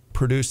not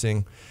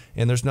producing,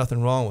 and there's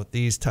nothing wrong with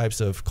these types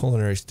of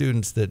culinary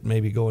students that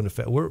maybe go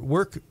into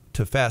work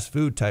to fast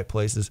food type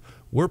places.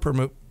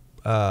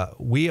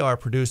 We are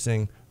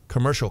producing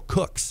commercial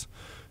cooks,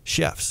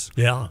 chefs.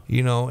 Yeah.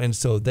 And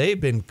so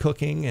they've been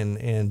cooking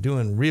and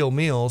doing real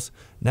meals.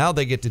 Now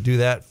they get to do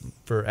that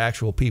for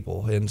actual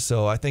people. And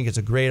so I think it's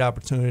a great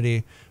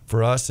opportunity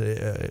for us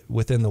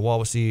within the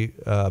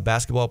Wawasee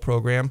basketball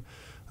program.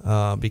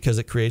 Because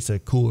it creates a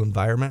cool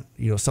environment,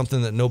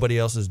 something that nobody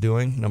else is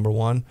doing, number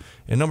one.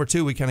 And number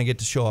two, we kind of get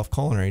to show off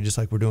culinary, just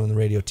like we're doing the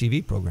radio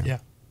TV program.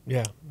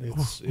 Yeah.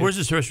 Where's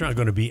this restaurant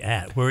going to be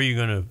at? Where are you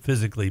going to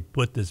physically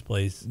put this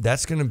place?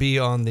 That's going to be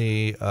on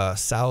the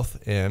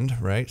south end,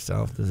 right?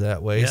 South is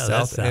that way. Yeah,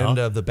 south end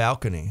of the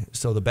balcony.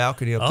 So the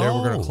balcony up there,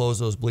 we're going to close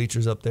those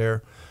bleachers up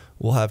there.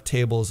 We'll have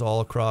tables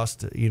all across,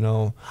 How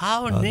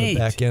neat. The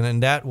back end.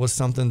 And that was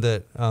something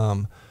that...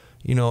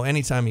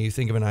 anytime you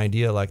think of an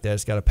idea like that,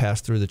 it's got to pass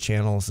through the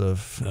channels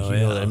of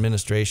the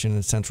administration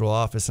and central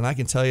office. And I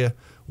can tell you,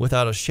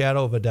 without a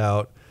shadow of a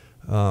doubt,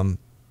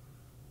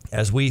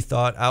 as we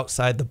thought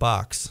outside the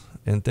box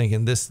and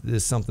thinking this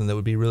is something that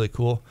would be really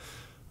cool,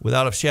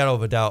 without a shadow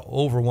of a doubt,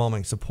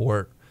 overwhelming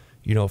support,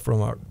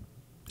 from our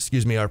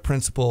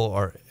principal,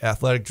 our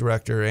athletic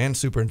director, and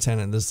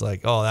superintendent. This is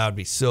like, that would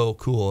be so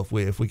cool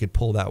if we could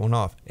pull that one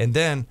off. And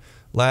then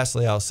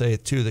lastly, I'll say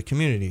to the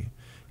community,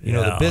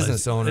 the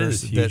business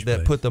owners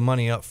that put the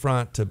money up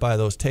front to buy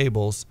those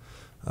tables.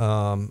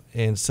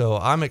 And so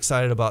I'm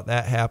excited about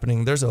that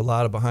happening. There's a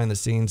lot of behind the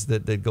scenes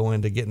that go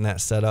into getting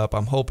that set up.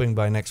 I'm hoping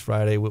by next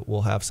Friday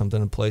we'll have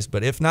something in place,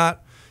 but if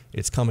not,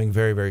 it's coming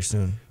very, very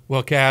soon.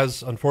 Well,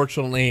 Caz,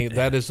 unfortunately,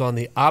 that is on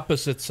the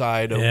opposite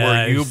side of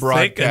where you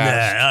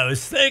broadcast. I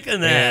was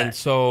thinking that. And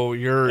so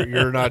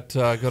you're not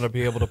going to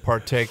be able to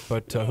partake,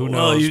 but who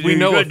knows? We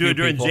know a few do it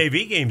during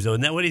JV games, though.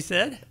 Isn't that what he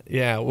said?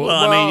 Yeah. Well,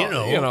 I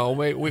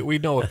mean, we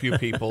know a few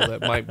people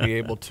that might be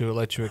able to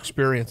let you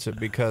experience it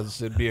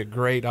because it'd be a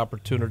great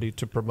opportunity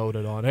to promote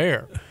it on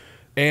air.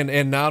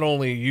 And not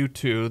only you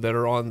two that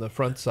are on the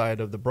front side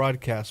of the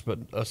broadcast,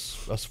 but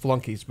us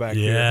flunkies back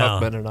here,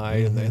 Huckman and I,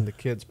 and the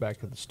kids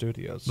back in the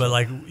studios. So.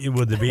 But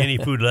would there be any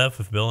food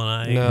left if Bill and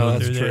I? No,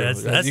 that's true.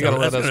 You got to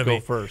let us go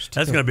first.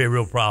 That's going to be a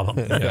real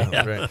problem.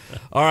 Right.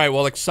 All right.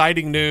 Well,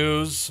 exciting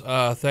news.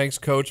 Thanks,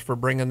 Coach, for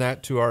bringing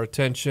that to our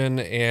attention.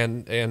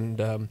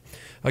 And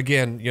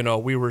again,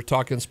 we were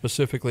talking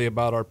specifically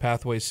about our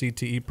Pathway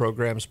CTE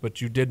programs,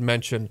 but you did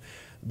mention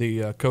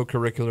the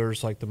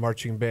co-curriculars like the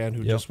marching band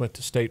who just went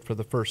to state for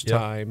the first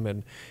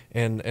time,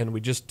 and we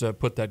just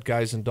put that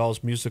Guys and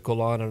Dolls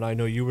musical on, and I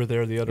know you were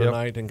there the other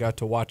night and got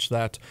to watch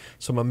that.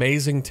 Some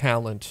amazing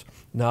talent,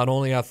 not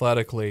only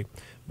athletically,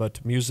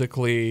 but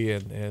musically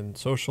and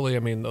socially. I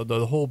mean,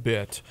 the whole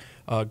bit.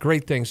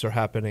 Great things are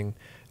happening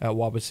at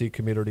Wabasee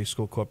Community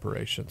School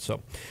Corporation.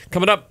 So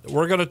coming up,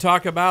 we're going to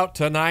talk about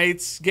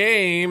tonight's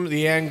game.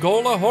 The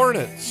Angola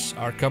Hornets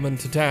are coming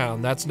to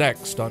town. That's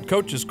next on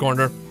Coach's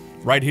Corner,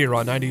 right here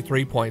on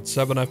 93.7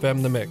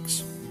 FM The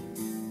Mix.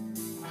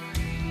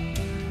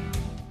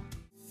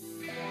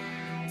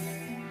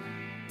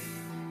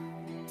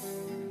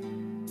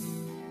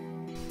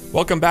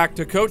 Welcome back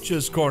to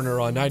Coach's Corner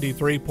on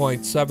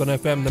 93.7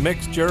 FM The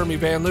Mix. Jeremy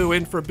Van Loo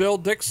in for Bill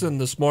Dixon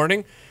this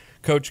morning.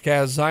 Coach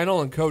Caz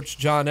Szynal and Coach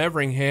Jon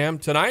Everingham.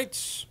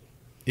 Tonight,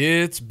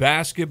 it's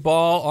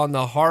basketball on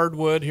the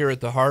hardwood here at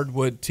the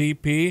Hardwood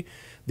TP.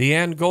 The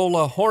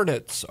Angola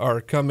Hornets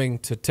are coming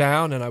to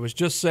town, and I was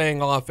just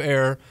saying off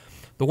air,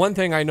 the one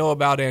thing I know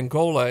about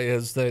Angola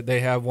is that they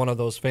have one of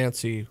those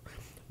fancy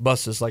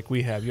buses like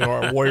we have.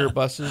 Our Warrior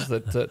buses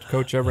that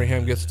Coach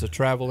Everingham gets to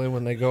travel in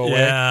when they go away.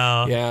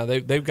 Yeah,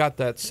 they've got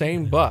that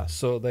same bus,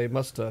 so they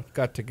must have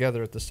got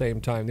together at the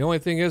same time. The only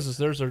thing is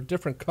theirs are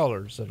different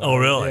colors. Oh,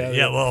 really?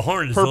 Yeah, well, a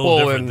Hornet is a purple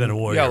little different than a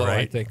Warrior, yellow, right?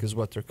 I think, is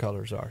what their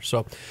colors are.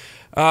 So,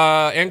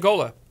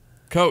 Angola,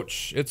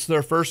 Coach, it's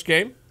their first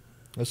game.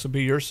 This will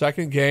be your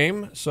second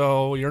game,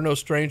 so you're no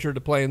stranger to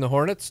playing the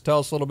Hornets. Tell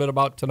us a little bit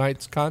about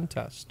tonight's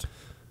contest.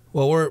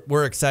 Well,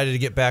 we're excited to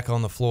get back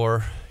on the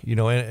floor.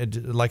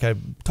 And like I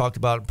talked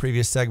about in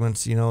previous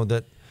segments,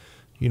 that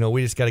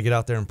we just got to get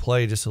out there and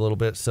play just a little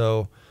bit.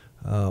 So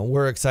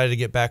we're excited to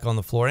get back on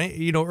the floor.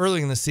 And,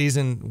 early in the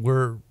season,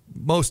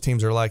 most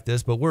teams are like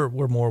this, but we're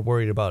more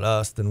worried about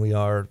us than we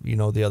are,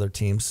 the other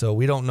teams. So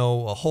we don't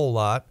know a whole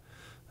lot,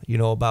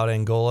 about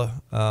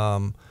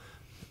Angola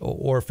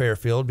or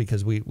Fairfield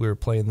because we were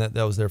playing that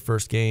was their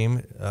first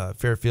game,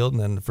 Fairfield,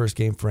 and then the first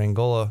game for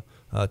Angola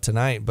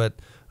tonight. But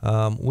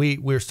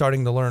we're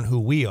starting to learn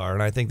who we are,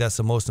 and I think that's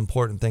the most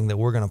important thing that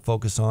we're going to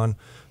focus on.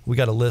 We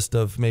got a list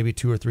of maybe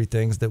 2 or 3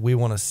 things that we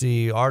want to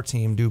see our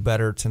team do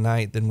better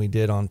tonight than we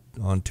did on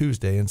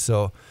Tuesday. And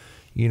so,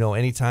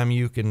 anytime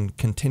you can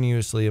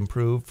continuously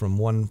improve from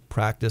one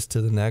practice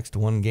to the next,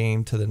 one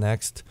game to the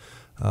next,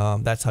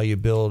 that's how you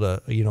build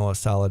a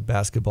solid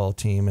basketball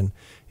team.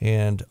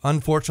 And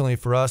unfortunately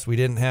for us, we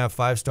didn't have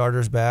 5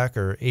 starters back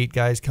or 8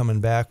 guys coming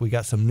back. We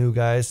got some new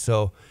guys,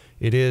 so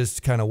it is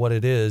kind of what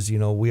it is.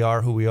 We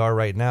are who we are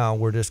right now.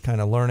 We're just kind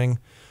of learning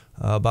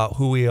about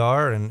who we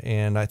are,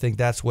 and I think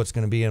that's what's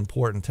going to be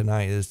important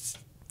tonight is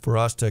for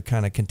us to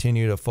kind of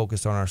continue to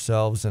focus on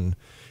ourselves and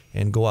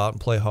go out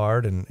and play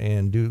hard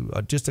and do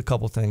just a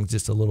couple things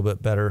just a little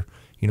bit better,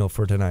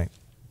 for tonight.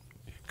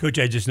 Coach,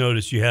 I just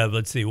noticed you have,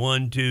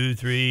 1, 2,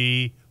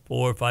 3,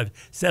 4, 5,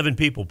 7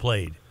 people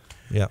played.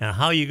 Yeah. Now,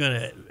 how are you going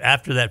to,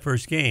 after that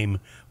first game,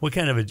 what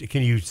kind of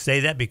can you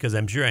say that? Because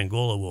I'm sure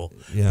Angola will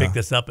pick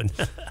this up. And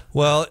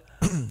well,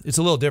 it's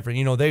a little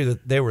different.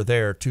 They were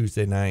there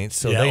Tuesday night.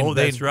 So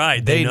that's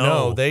right. They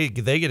know. They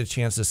get a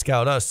chance to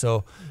scout us.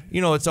 So,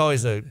 it's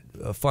always a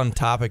fun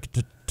topic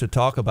to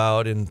talk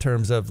about in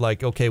terms of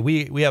okay,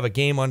 we have a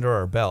game under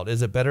our belt.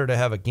 Is it better to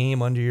have a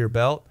game under your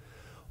belt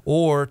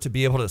or to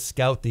be able to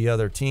scout the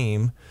other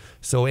team?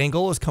 So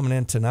Angola's coming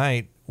in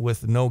tonight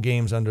with no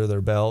games under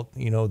their belt,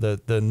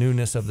 the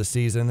newness of the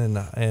season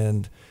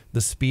and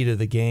the speed of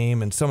the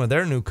game and some of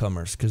their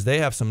newcomers, because they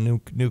have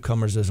some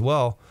newcomers as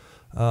well.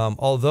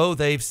 Although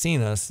they've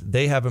seen us,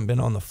 they haven't been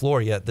on the floor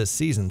yet this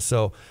season.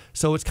 So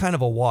it's kind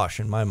of a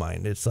wash in my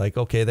mind. It's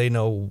okay, they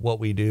know what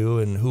we do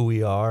and who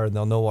we are, and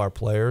they'll know our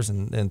players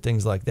and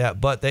things like that,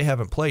 but they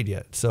haven't played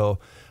yet. So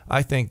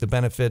I think the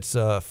benefits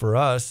for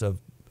us of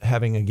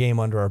having a game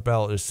under our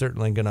belt is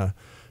certainly going to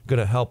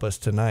help us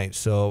tonight.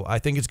 So I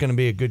think it's going to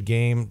be a good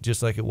game,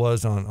 just like it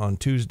was on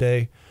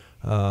Tuesday.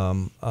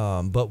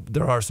 But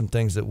there are some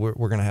things that we're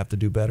going to have to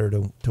do better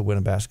to win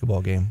a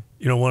basketball game.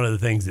 One of the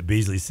things that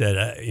Beasley said,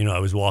 I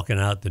was walking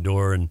out the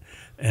door and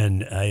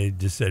I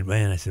just said,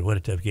 man, I said, what a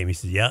tough game. He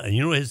said, yeah. And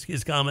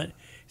his comment?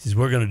 He says,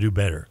 we're going to do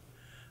better.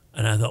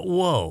 And I thought,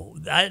 whoa,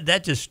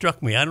 that just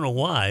struck me. I don't know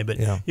why, but,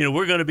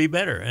 we're going to be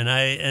better.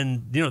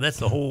 And that's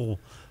the whole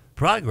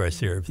progress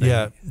here.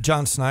 Yeah,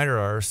 John Snyder,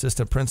 our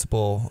assistant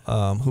principal,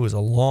 who is a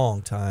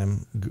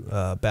long-time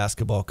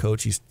basketball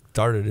coach. He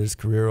started his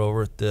career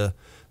over at the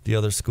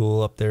other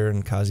school up there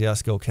in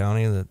Kosciuszko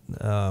County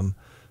that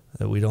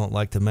we don't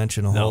like to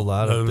mention a whole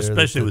lot up there.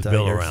 Especially with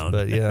Bill around.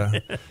 But, yeah.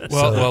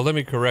 Well, let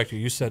me correct you.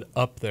 You said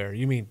up there.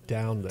 You mean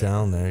down there.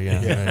 Down there,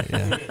 yeah. Right,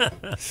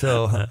 yeah.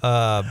 So,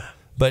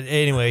 but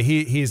anyway,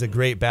 he's a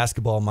great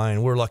basketball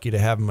mind. We're lucky to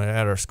have him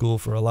at our school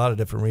for a lot of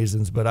different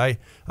reasons. But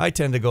I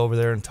tend to go over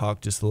there and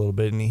talk just a little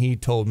bit. And he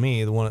told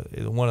me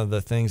one of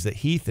the things that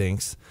he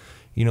thinks,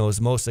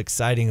 is most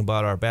exciting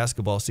about our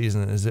basketball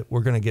season is that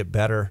we're going to get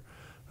better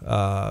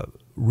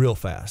real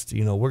fast.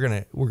 We're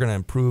gonna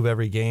improve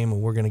every game,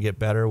 and we're gonna get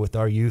better with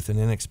our youth and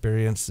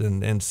inexperience.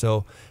 And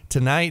so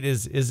tonight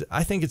is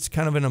I think it's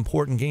kind of an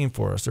important game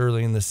for us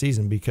early in the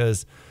season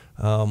because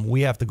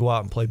we have to go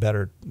out and play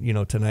better,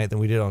 tonight than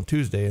we did on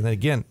Tuesday. And then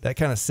again, that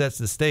kind of sets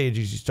the stage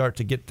as you start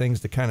to get things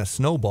to kind of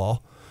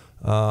snowball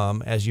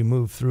as you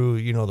move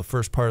through, the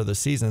first part of the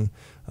season.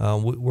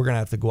 We're gonna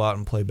have to go out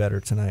and play better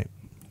tonight.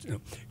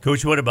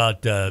 Coach, what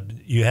about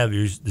you have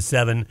the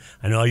 7?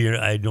 I know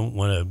I don't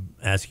want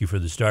to ask you for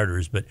the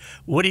starters, but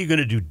what are you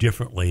going to do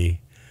differently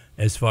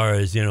as far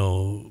as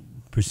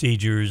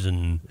procedures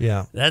and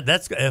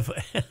that's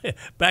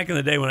back in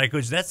the day when I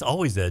coached, that's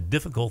always a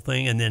difficult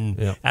thing. And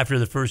then after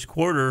the first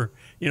quarter,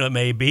 it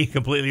may be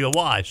completely a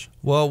wash.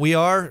 Well, we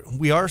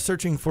are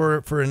searching for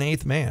an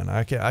 8th man.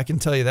 I can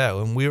tell you that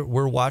when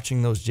we're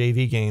watching those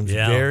JV games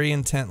very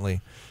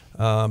intently.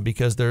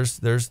 Because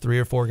there's 3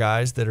 or 4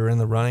 guys that are in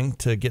the running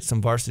to get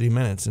some varsity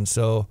minutes. And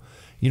so,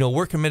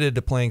 we're committed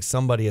to playing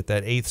somebody at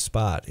that 8th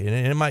spot. And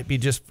it might be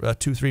just a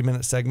 2-3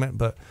 minute segment,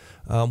 but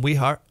we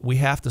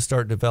have to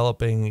start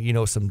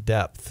developing, some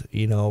depth,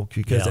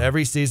 because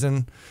every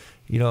season,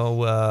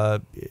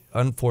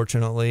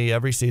 unfortunately,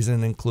 every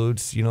season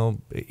includes,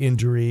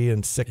 injury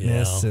and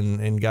sickness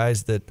and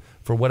guys that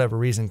for whatever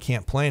reason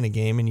can't play in a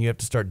game, and you have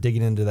to start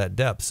digging into that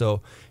depth.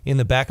 So in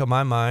the back of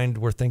my mind,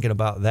 we're thinking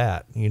about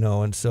that,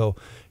 and so,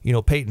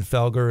 Peyton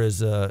Felger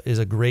is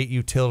a great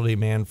utility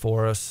man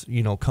for us,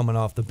 coming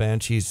off the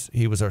bench.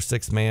 He was our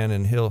 6th man,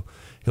 and he'll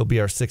be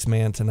our 6th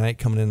man tonight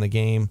coming in the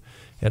game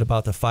at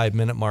about the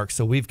 5-minute mark.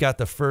 So we've got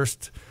the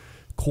first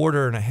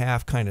quarter and a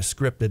half kind of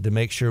scripted to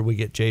make sure we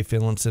get Jay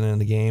Finlinson in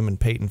the game and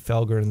Peyton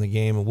Felger in the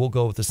game, and we'll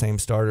go with the same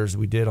starters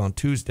we did on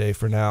Tuesday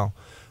for now.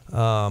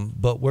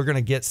 But we're going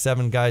to get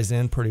 7 guys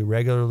in pretty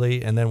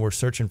regularly, and then we're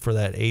searching for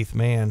that 8th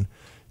man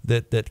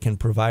that can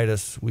provide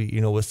us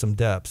with some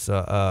depth.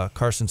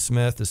 Carson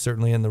Smith is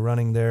certainly in the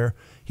running there.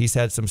 He's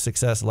had some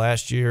success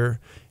last year,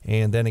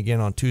 and then again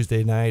on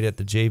Tuesday night at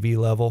the JV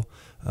level.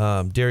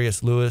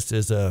 Darius Lewis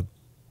is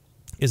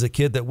a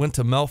kid that went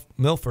to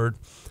Milford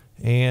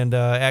and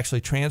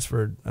actually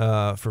transferred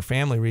for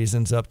family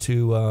reasons up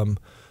to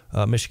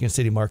Michigan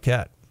City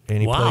Marquette. And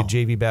he played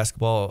JV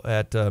basketball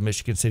at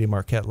Michigan City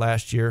Marquette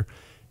last year,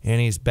 and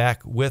he's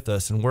back with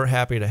us, and we're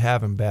happy to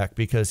have him back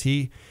because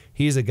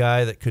he's a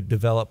guy that could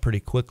develop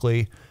pretty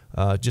quickly,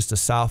 just a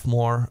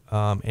sophomore,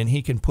 and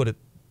he can put it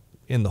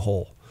in the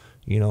hole,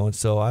 and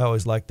so I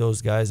always like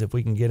those guys. If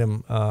we can get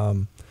him,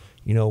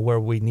 where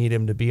we need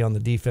him to be on the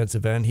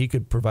defensive end, he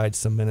could provide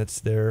some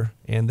minutes there.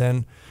 And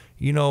then,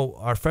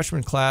 our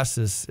freshman class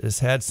has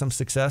had some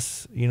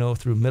success,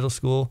 through middle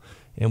school.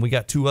 And we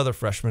got 2 other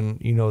freshmen,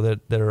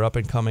 that are up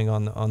and coming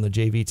on the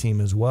JV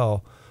team as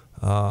well,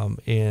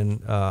 in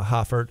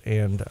Hoffert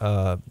and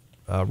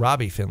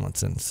Robbie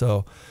Finlinson.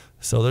 So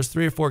there's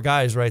 3 or 4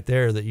 guys right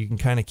there that you can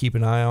kind of keep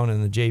an eye on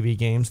in the JV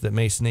games that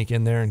may sneak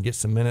in there and get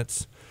some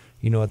minutes,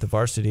 at the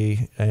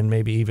varsity and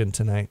maybe even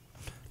tonight.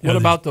 What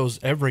about those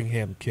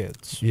Everingham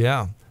kids?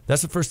 Yeah.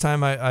 That's the first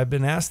time I've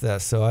been asked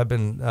that, so I've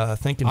been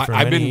thinking for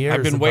many years.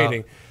 I've been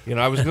waiting.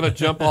 I was going to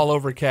jump all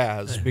over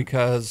Caz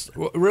because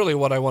really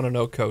what I want to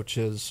know, Coach,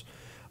 is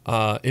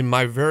in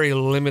my very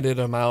limited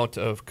amount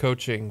of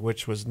coaching,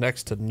 which was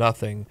next to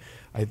nothing,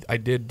 I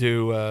did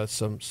do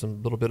some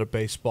little bit of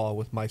baseball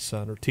with my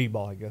son, or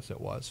t-ball, I guess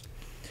it was.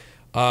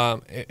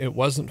 It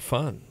wasn't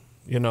fun.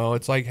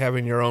 It's like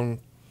having your own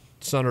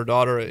son or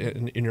daughter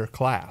in your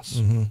class,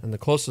 and the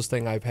closest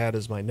thing I've had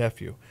is my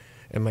nephew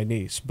and my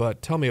niece.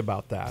 But tell me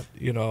about that.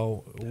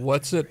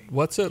 What's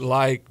it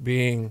like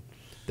being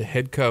the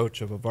head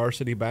coach of a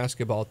varsity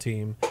basketball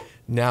team?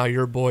 Now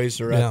your boys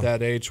are at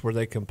that age where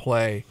they can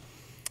play.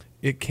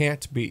 It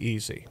can't be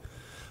easy.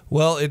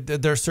 Well,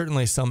 there's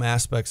certainly some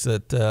aspects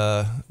that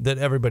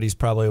everybody's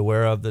probably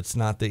aware of. That's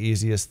not the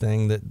easiest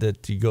thing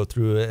that you go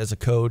through as a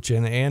coach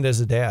and as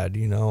a dad.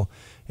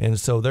 And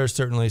so there's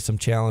certainly some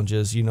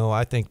challenges.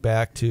 I think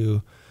back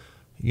to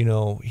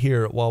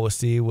here at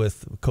Wawasee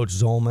with Coach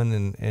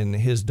Zolman and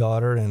his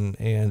daughter,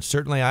 and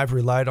certainly I've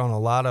relied on a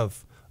lot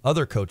of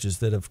other coaches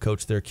that have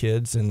coached their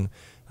kids and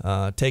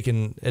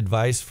taken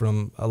advice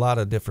from a lot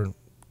of different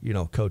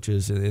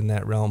coaches in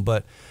that realm.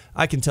 But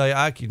I can tell you,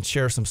 I can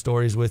share some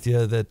stories with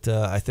you that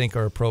I think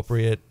are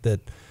appropriate.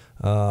 That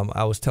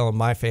I was telling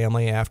my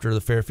family after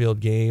the Fairfield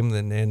game,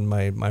 and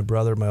my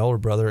brother, my older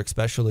brother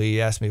especially,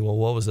 he asked me, well,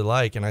 what was it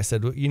like? And I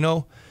said,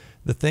 well,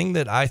 the thing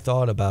that I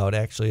thought about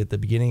actually at the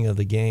beginning of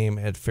the game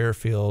at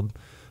Fairfield,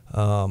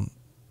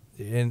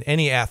 and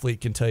any athlete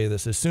can tell you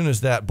this, as soon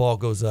as that ball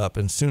goes up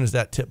and as soon as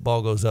that tip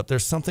ball goes up,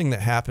 there's something that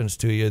happens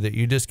to you that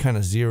you just kind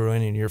of zero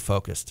in and you're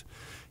focused.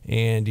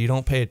 And you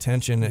don't pay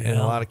attention in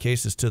a lot of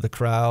cases to the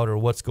crowd or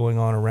what's going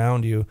on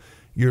around you.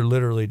 You're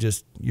literally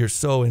you're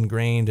so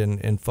ingrained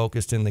and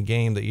focused in the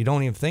game that you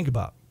don't even think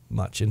about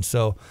much. And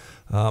so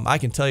I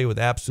can tell you with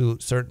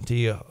absolute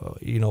certainty,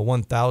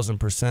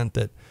 1,000%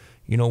 that,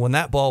 when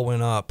that ball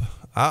went up,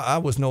 I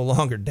was no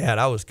longer dad,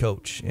 I was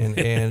coach.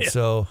 And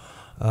so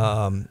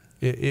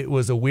it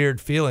was a weird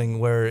feeling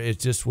where it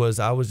just was,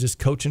 I was just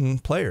coaching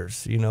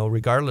players,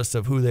 regardless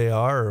of who they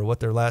are or what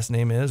their last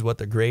name is, what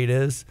their grade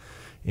is.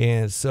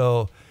 And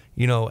so,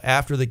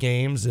 after the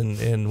games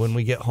and when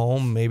we get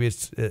home, maybe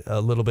it's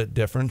a little bit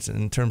different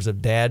in terms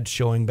of dad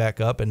showing back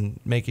up and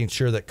making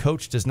sure that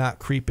coach does not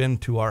creep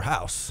into our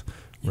house.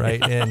 Right.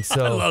 Yeah. And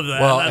so, I love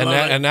that.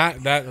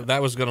 Well,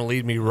 that was going to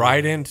lead me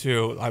right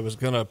into, I was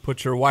going to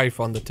put your wife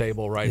on the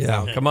table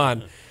now. Come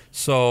on.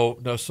 So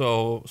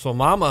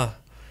mama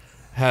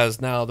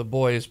has now the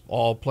boys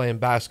all playing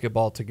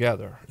basketball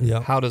together. Yeah.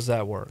 How does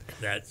that work?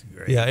 That's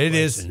great. Yeah, it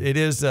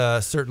is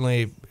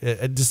certainly,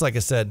 just like I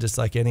said, just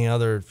like any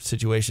other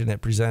situation,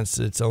 it presents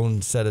its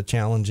own set of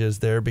challenges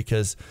there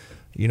because,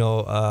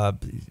 the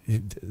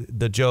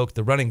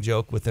running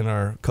joke within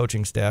our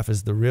coaching staff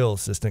is the real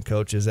assistant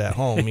coach is at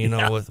home,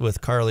 with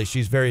Carly.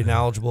 She's very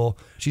knowledgeable.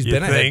 She's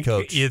been a head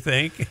coach. You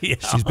think? Yeah,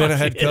 she's been a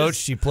head coach.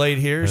 She played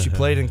here. She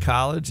played in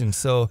college. And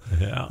so,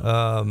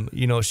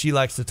 she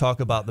likes to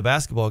talk about the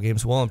basketball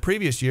games. Well, in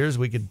previous years,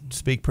 we could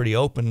speak pretty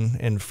open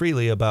and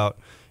freely about,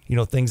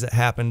 things that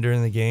happened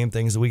during the game,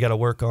 things that we got to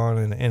work on.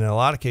 And in a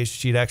lot of cases,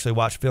 she'd actually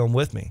watch film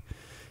with me.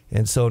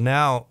 And so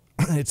now,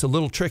 it's a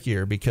little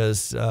trickier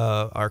because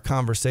our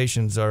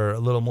conversations are a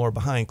little more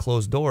behind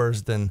closed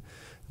doors than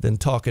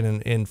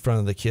talking in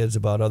front of the kids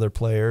about other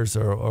players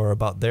or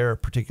about their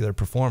particular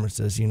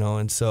performances,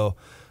 And so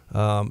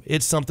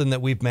it's something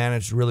that we've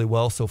managed really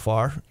well so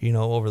far,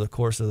 over the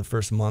course of the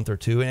first month or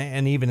two,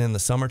 and even in the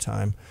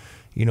summertime,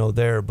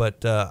 there.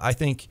 But I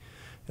think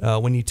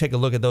when you take a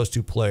look at those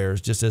two players,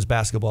 just as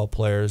basketball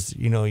players,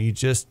 you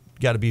just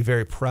got to be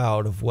very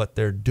proud of what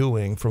they're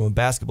doing from a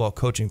basketball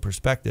coaching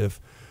perspective.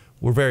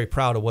 We're very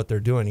proud of what they're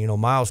doing.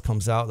 Miles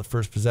comes out the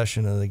first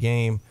possession of the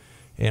game,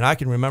 and I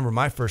can remember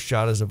my first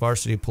shot as a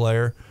varsity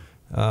player,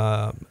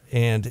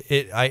 and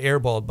I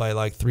airballed by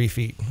like 3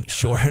 feet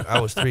short. I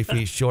was 3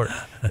 feet short,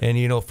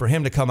 and for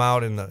him to come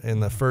out in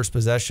the first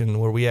possession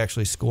where we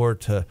actually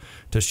scored to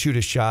shoot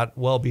a shot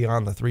well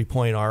beyond the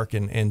 3-point arc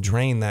and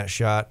drain that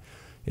shot,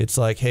 it's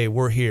like, hey,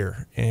 we're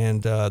here.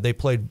 And they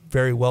played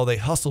very well. They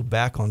hustled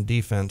back on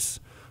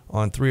defense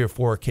on 3 or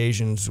 4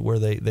 occasions where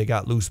they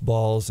got loose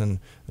balls and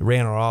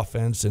ran our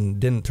offense and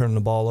didn't turn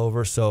the ball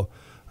over. So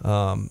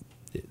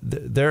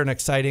they're an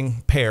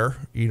exciting pair.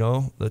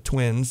 The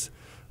twins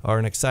are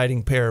an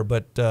exciting pair.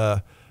 But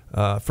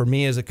for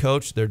me as a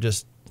coach, they're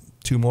just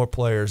 2 more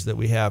players that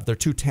we have. They're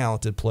 2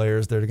 talented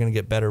players. They're going to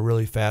get better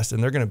really fast,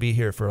 and they're going to be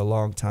here for a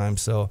long time.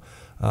 So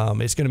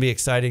it's going to be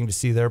exciting to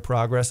see their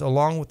progress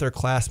along with their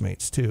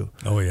classmates too.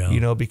 Oh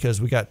yeah. Because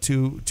we got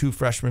two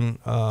freshmen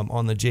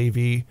on the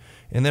JV,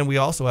 and then we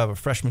also have a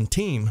freshman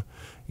team,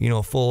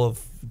 full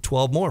of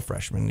 12 more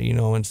freshmen.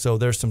 And so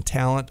there's some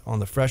talent on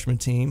the freshman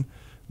team.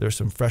 There's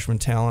some freshman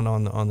talent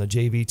on the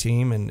JV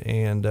team,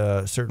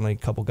 and certainly a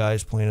couple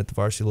guys playing at the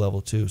varsity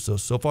level too.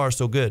 So far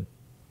so good.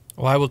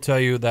 Well, I will tell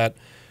you that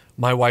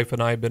my wife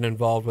and I have been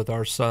involved with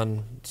our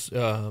son's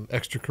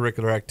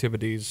extracurricular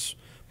activities.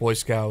 Boy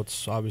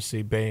Scouts,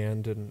 obviously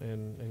band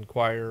and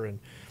choir, and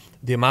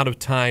the amount of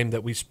time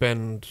that we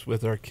spend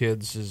with our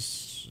kids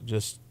is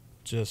just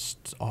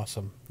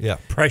awesome. Yeah,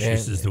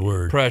 precious is the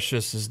word.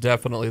 Precious is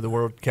definitely the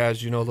word.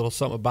 Kaz, a little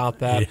something about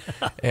that.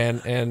 Yeah.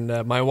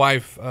 And my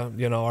wife,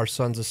 our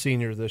son's a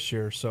senior this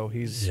year, so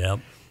he's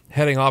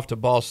heading off to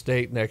Ball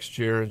State next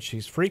year, and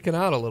she's freaking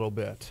out a little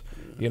bit,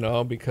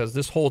 because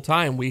this whole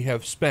time we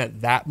have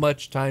spent that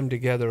much time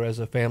together as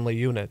a family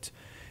unit.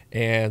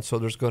 And so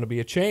there's going to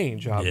be a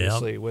change,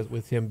 obviously,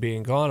 with him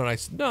being gone. And I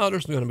said, no,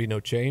 there's going to be no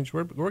change.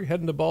 We're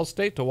heading to Ball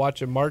State to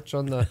watch him march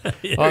on the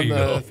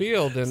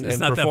field and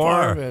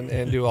perform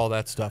and do all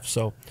that stuff.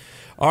 So,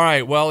 all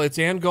right, well, it's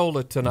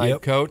Angola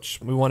tonight, Coach.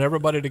 We want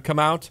everybody to come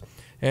out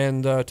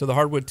and to the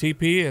Hardwood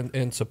TP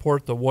and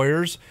support the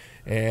Warriors.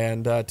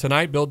 And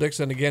tonight, Bill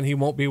Dixon, again, he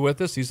won't be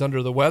with us. He's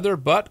under the weather.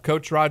 But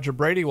Coach Roger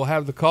Brady will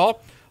have the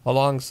call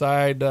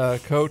alongside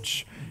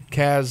Coach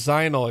Caz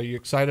Szynal. Are you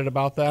excited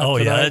about that? Oh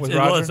yeah,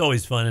 it's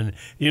always fun.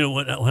 And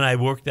when I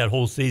worked that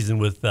whole season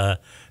with the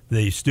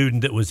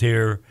student that was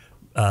here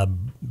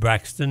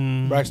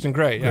Braxton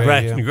Gray. Yeah.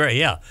 Braxton Gray,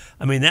 yeah.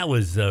 I mean, that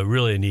was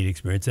really a neat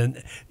experience.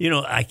 And,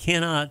 I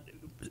cannot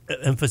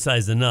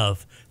emphasize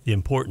enough the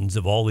importance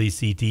of all these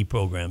CT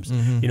programs.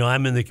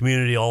 I'm in the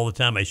community all the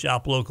time. I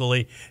shop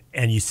locally,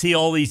 and you see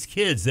all these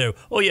kids there.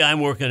 Oh, yeah, I'm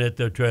working at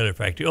the trailer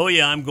factory. Oh,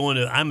 yeah,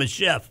 I'm a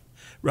chef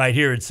right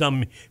here at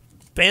some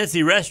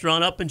fancy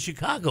restaurant up in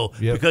Chicago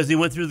because he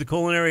went through the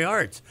culinary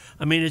arts.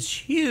 I mean,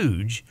 it's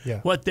huge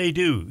what they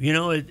do.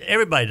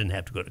 Everybody didn't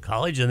have to go to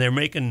college, and they're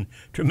making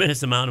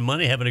tremendous amount of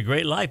money, having a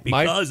great life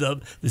because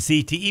of the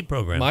CTE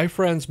program. My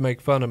friends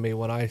make fun of me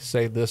when I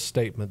say this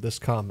statement, this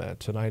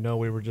comment, and I know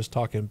we were just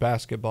talking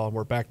basketball, and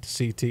we're back to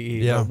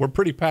CTE. Yeah. We're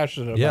pretty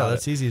passionate about it. Yeah,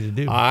 that's easy to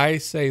do. I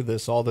say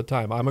this all the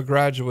time. I'm a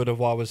graduate of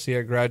Wawasee.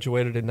 I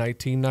graduated in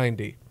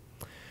 1990.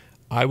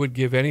 I would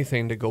give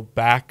anything to go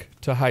back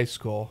to high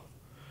school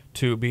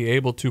to be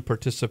able to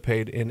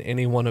participate in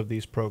any one of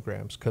these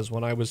programs, because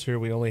when I was here,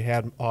 we only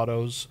had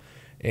autos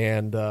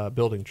and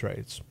building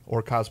trades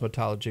or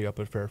cosmetology up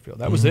at Fairfield.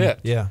 That was it.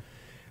 Yeah.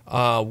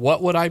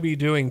 What would I be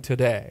doing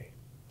today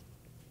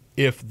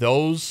if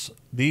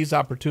these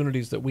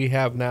opportunities that we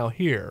have now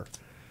here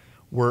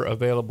were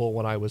available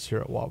when I was here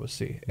at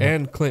Wawasee?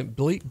 And Clint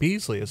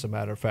Beasley, as a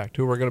matter of fact,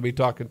 who we're going to be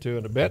talking to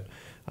in a bit.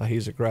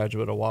 He's a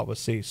graduate of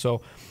Wawasee.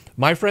 So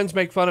my friends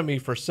make fun of me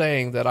for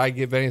saying that I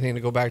give anything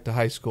to go back to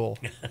high school.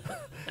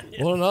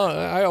 Well, no,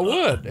 I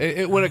would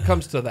when it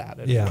comes to that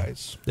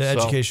anyways. Yeah. The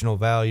educational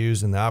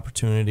values and the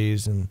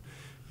opportunities and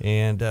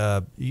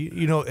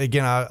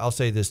again, I'll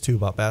say this too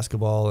about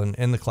basketball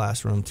and the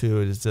classroom too.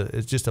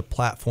 It's just a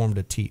platform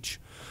to teach.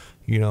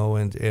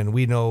 And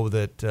we know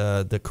that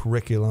the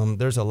curriculum,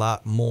 there's a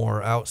lot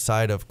more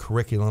outside of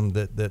curriculum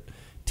that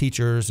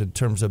teachers, in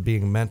terms of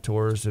being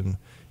mentors and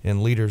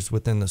leaders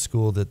within the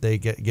school, that they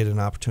get an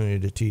opportunity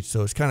to teach.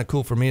 So it's kind of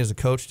cool for me as a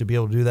coach to be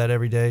able to do that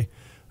every day,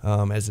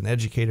 as an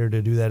educator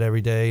to do that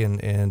every day,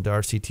 and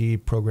our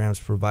CT programs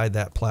provide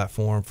that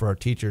platform for our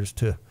teachers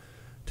to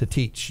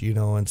teach,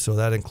 and so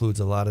that includes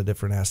a lot of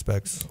different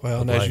aspects.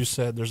 Well, and as you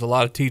said, there's a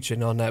lot of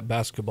teaching on that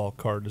basketball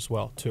card as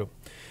well, too.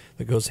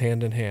 That goes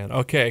hand in hand.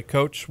 Okay,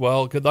 Coach,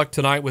 well, good luck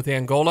tonight with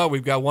Angola.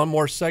 We've got one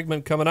more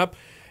segment coming up,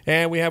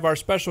 and we have our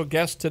special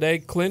guest today,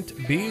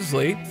 Clint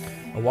Beasley,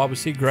 a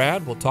Wawasee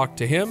grad. We'll talk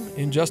to him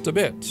in just a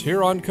bit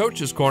here on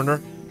Coach's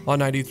Corner on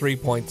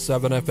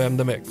 93.7 FM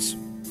The Mix.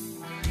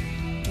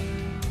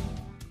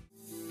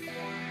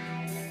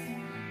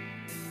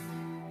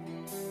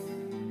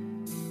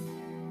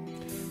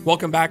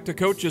 Welcome back to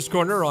Coach's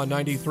Corner on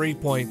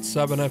 93.7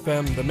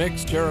 FM The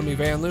Mix. Jeremy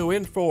Van Loo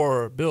in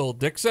for Bill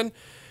Dixon.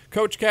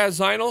 Coach Caz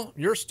Szynal,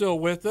 you're still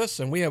with us,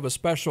 and we have a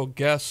special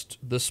guest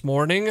this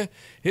morning.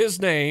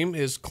 His name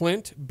is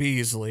Clint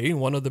Beasley,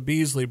 one of the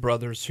Beasley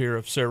brothers here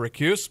of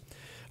Syracuse,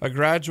 a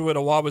graduate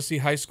of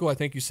Wawasee High School. I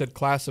think you said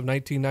class of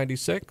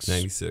 1996?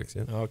 96,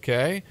 yeah.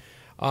 Okay.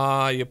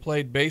 You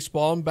played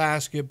baseball and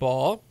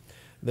basketball.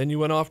 Then you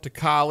went off to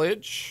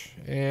college,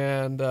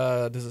 and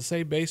does it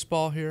say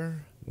baseball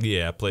here?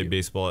 Yeah, I played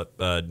baseball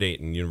at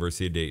Dayton,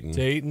 University of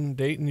Dayton.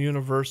 Dayton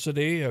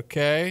University,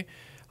 okay.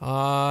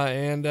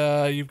 And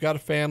you've got a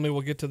family.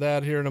 We'll get to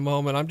that here in a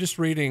moment. I'm just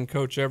reading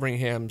Coach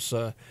Everingham's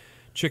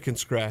chicken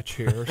scratch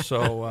here.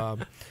 So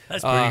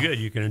that's pretty good.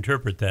 You can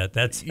interpret that.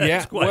 That's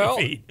quite a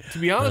feat. To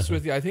be honest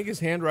with you, I think his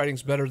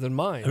handwriting's better than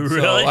mine.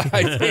 Really? So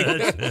I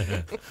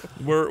think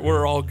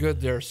we're all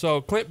good there.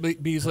 So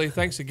Clint Beasley,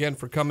 thanks again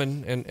for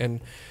coming and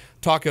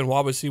talking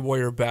Wawasee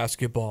Warrior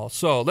basketball.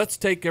 So let's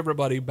take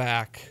everybody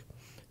back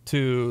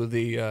to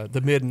the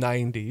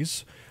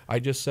mid-'90s. I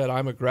just said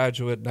I'm a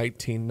graduate in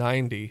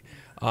 1990.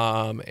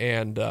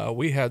 And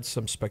we had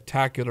some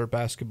spectacular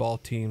basketball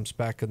teams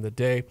back in the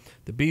day.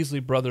 The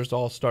Beasley brothers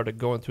all started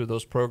going through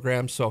those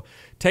programs. So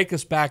take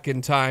us back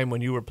in time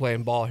when you were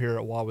playing ball here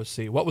at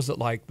Wawasee. What was it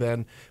like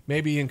then,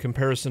 maybe in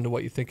comparison to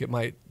what you think it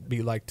might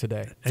be like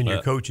today? And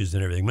your coaches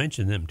and everything,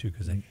 mention them too.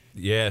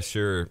 Yeah,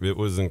 sure. It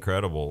was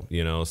incredible,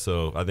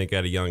 so I think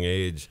at a young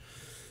age,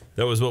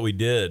 that was what we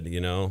did,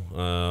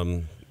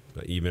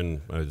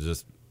 even I was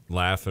just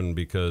laughing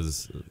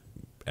because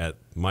at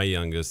my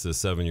youngest is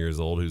 7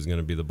 years old, who's going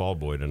to be the ball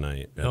boy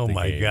tonight. Oh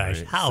my gosh,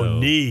 right? how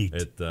neat!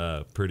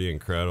 It's pretty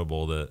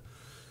incredible that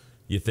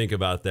you think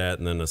about that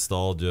and the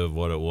nostalgia of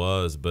what it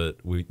was. But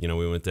we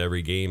went to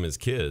every game as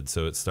kids,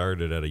 so it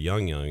started at a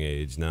young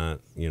age, not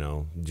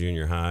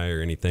junior high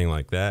or anything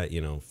like that.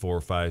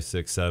 4, 5,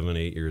 6, 7,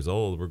 8 years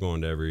old, we're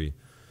going to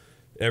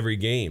every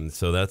game.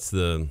 So that's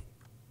how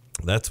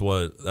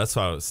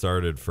it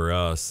started for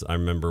us. I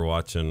remember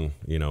watching,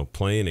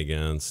 playing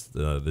against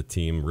the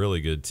team,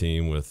 really good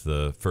team with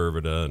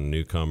Fervida and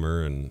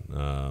Newcomer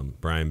and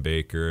Brian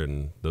Baker,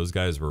 and those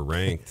guys were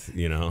ranked.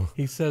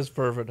 He says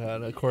Fervida,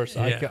 and of course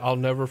I'll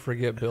never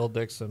forget Bill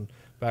Dixon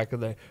back in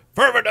the day.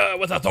 Fervida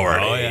with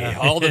authority,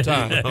 all the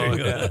time,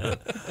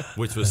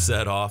 which was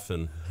said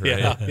often.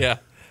 Right? Yeah.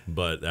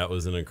 But that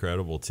was an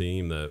incredible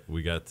team that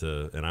we got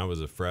to, and I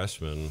was a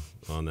freshman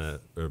on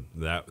that. Or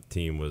that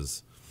team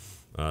was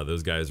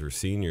those guys were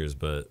seniors,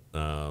 but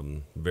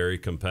very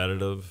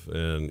competitive.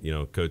 And, you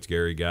know, Coach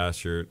Gary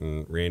Goshert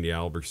and Randy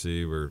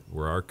Albersey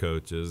were our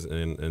coaches,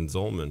 and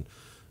Zolman.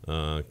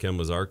 Kim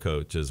was our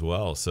coach as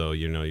well. So,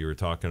 you know, you were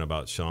talking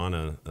about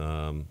Shauna,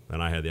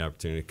 and I had the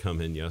opportunity to come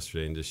in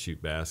yesterday and just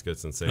shoot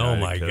baskets and say, oh, hi,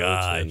 my Coach.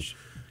 gosh. And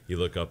you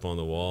look up on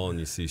the wall and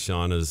you see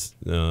Shauna's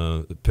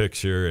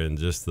picture and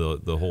just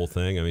the whole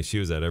thing. I mean, she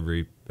was at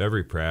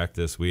every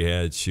practice we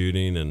had,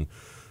 shooting and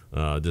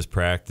just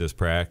practice.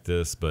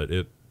 But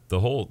the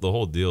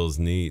whole deal is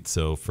neat.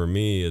 So for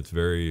me, it's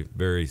very,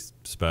 very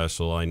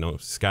special. I know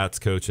Scott's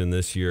coaching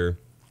this year,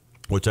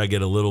 which I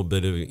get a little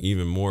bit of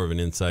even more of an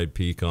inside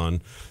peek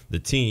on the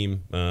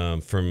team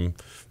from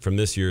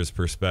this year's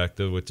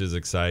perspective, which is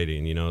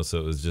exciting, you know. So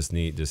it was just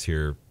neat just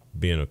here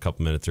being a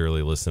couple minutes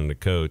early listening to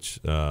Coach,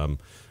 and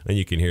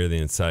you can hear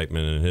the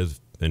excitement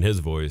in his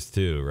voice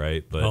too,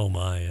 right? But oh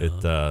my,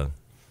 the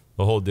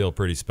whole deal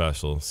pretty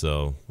special.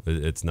 So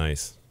it's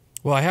nice.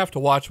 Well, I have to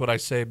watch what I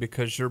say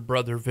because your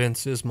brother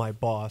Vince is my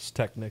boss,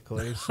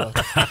 technically. So.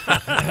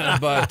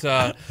 But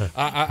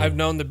I've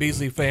known the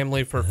Beasley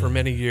family for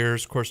many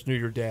years. Of course, knew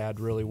your dad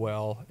really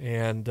well.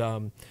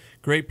 And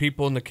great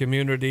people in the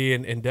community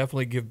and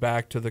definitely give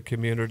back to the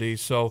community.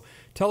 So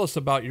tell us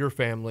about your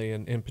family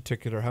and in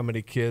particular, how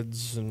many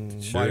kids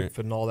and wife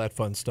and all that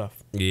fun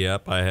stuff.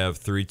 Yep, I have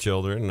 3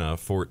 children, a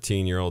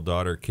 14-year-old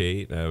daughter,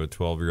 Kate. I have a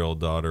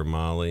 12-year-old daughter,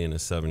 Molly, and a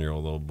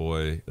 7-year-old little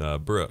boy,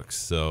 Brooks.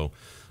 So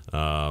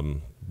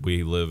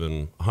we live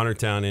in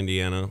Huntertown,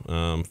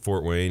 Indiana,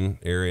 Fort Wayne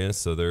area,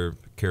 so they're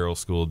Carroll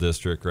School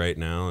District right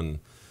now, and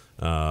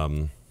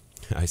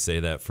I say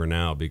that for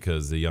now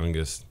because the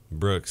youngest,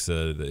 Brooks,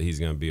 said that he's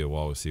going to be a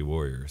Wawasee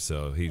Warrior,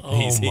 so he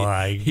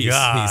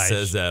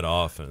says that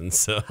often.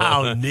 So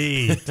how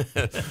neat!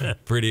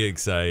 Pretty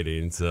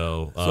exciting.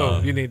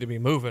 So you need to be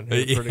moving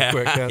here pretty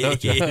quick, now,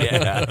 don't you?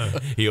 Yeah,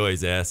 he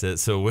always asks it.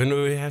 So when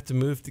do we have to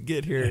move to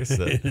get here?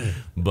 So,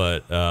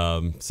 but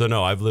so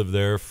no, I've lived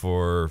there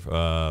for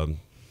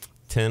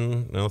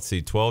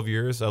 12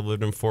 years. I've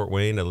lived in Fort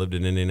Wayne. I lived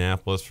in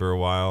Indianapolis for a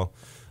while.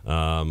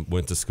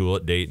 Went to school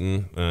at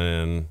Dayton,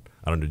 and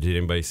I don't know, did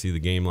anybody see the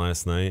game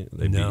last night?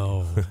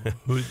 No.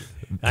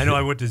 I know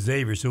I went to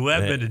Xavier, so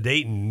I've been to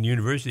Dayton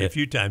University a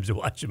few times to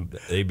watch them.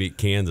 They beat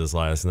Kansas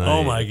last night.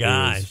 Oh, my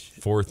gosh.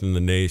 It was 4th in the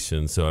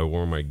nation, so I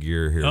wore my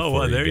gear here. Oh,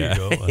 well, there you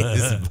go.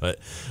 But,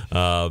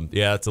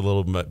 yeah, it's a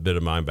little bit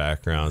of my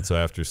background. So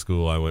after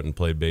school, I went and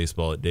played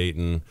baseball at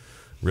Dayton.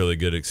 Really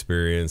good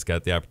experience.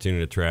 Got the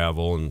opportunity to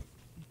travel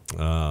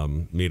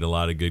and meet a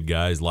lot of good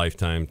guys,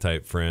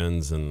 lifetime-type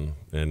friends, and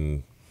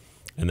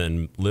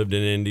then lived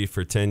in Indy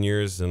for 10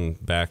 years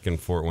and back in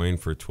Fort Wayne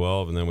for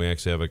 12. And then we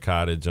actually have a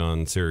cottage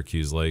on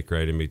Syracuse Lake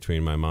right in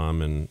between my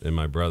mom and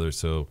my brother.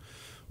 So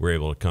we're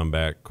able to come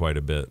back quite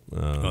a bit.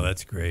 Oh,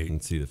 that's great.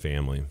 And see the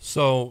family.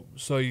 So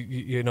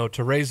you know,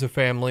 to raise a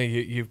family,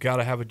 you've got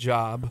to have a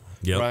job,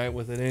 right,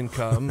 with an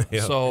income.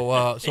 Yep. So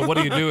what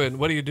are you doing?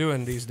 What are you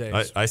doing these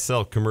days? I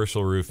sell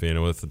commercial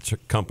roofing with a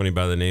company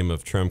by the name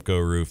of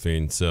Tremco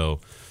Roofing. So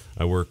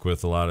I work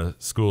with a lot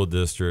of school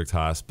districts,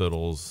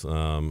 hospitals.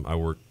 I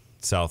work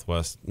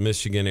Southwest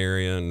Michigan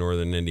area,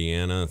 northern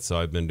Indiana. So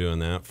I've been doing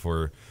that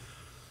for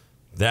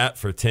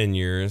 10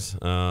 years.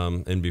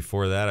 And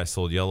before that, I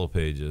sold Yellow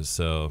Pages.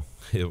 So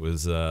it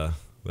was that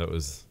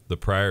was the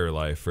prior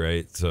life,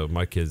 right? So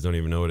my kids don't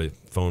even know what a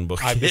phone book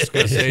is. I was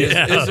going to say,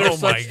 is there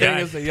such thing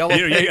as a Yellow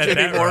Page got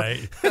anymore?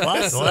 Right.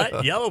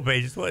 What? Yellow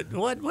Pages?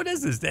 What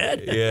is this,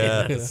 Dad?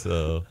 Yeah.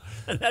 So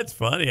that's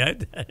funny. I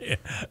didn't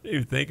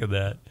even think of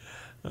that.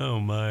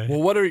 Oh my!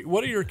 Well, what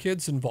are your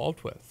kids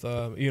involved with?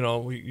 You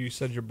know, you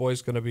said your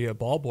boy's going to be a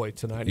ball boy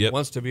tonight. He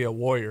wants to be a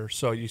Warrior.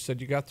 So you said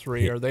you got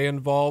 3. Are they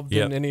involved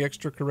in any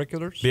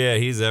extracurriculars? Yeah,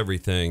 he's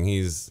everything.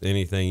 He's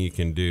anything you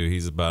can do.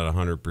 He's about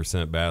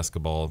 100%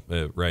 basketball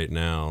right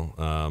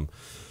now.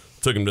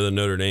 Took him to the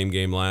Notre Dame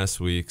game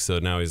last week, so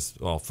now he's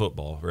all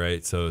football,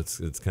 right? So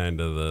it's kind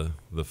of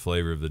the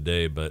flavor of the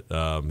day. But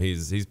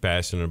he's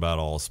passionate about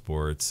all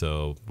sports.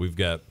 So we've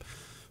got.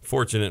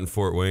 Fortunate in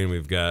Fort Wayne,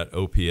 we've got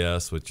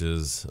OPS, which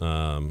is,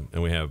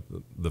 and we have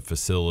the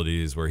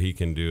facilities where he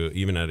can do,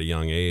 even at a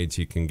young age,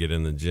 he can get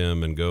in the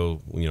gym and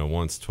go,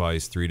 once,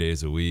 twice, 3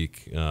 days a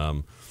week,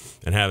 and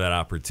have that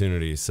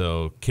opportunity.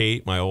 So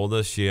Kate, my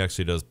oldest, she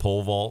actually does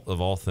pole vault of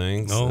all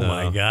things. Oh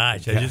my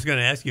gosh! I was just going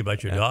to ask you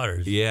about your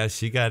daughters. Yeah,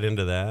 she got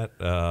into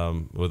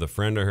that with a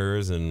friend of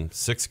hers in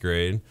 6th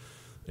grade.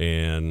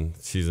 And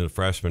she's a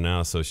freshman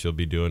now, so she'll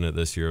be doing it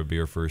this year. It'll be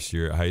her first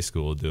year at high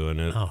school doing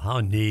it. Oh, how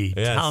neat.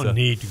 Yeah, how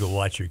neat to go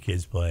watch your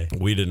kids play.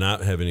 We did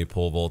not have any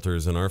pole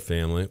vaulters in our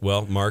family.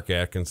 Well, Mark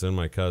Atkinson,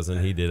 my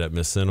cousin, he did at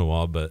Miss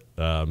Sinawah, but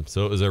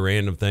so it was a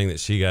random thing that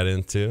she got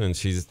into, and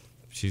she's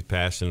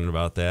passionate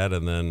about that.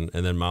 And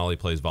then Molly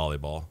plays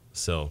volleyball.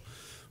 So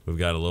we've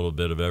got a little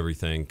bit of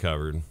everything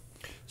covered.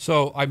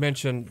 So I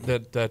mentioned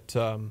that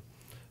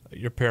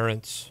your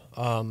parents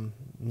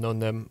known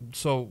them.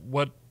 So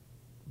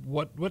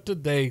what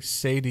did they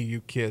say to you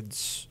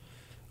kids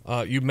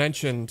You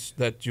mentioned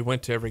that you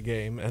went to every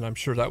game, and I'm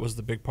sure that was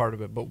the big part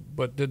of it.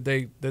 But did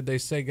they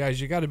say, guys,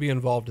 you got to be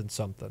involved in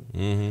something?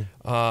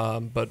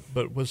 Mm-hmm.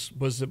 But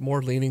was it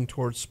more leaning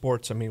towards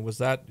sports? I mean, was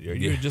that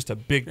you're just a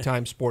big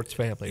time sports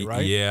family,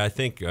 right? Yeah, I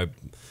think that's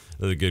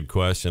a good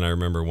question. I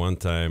remember one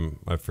time,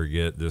 I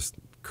forget, just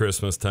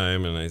Christmas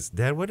time, and I said,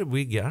 Dad, what did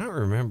we get? I don't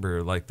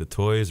remember like the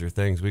toys or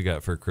things we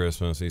got for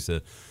Christmas. He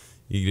said,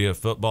 you get a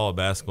football, a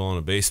basketball, and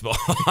a baseball.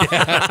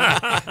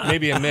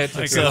 Maybe a mitt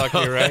if you're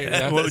lucky, right?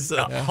 Yeah. Well,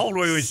 how old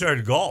were you when you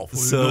started golf?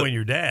 Knowing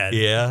your dad.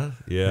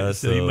 Yeah.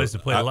 So you must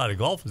have played a lot of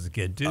golf as a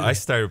kid, too. I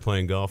started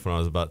playing golf when I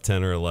was about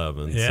 10 or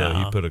 11. Yeah. So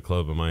he put a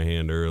club in my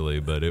hand early.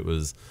 But it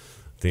was,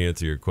 to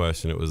answer your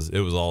question, it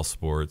was all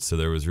sports. So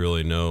there was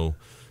really no,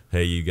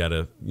 hey, you got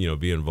to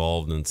be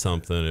involved in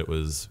something. It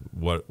was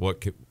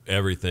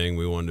everything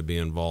we wanted to be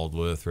involved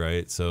with,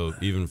 right? So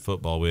even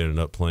football, we ended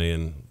up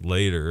playing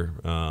later.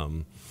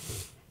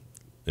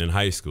 In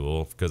high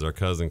school, because our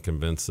cousin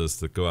convinced us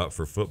to go out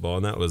for football,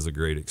 and that was a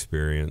great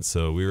experience.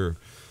 So we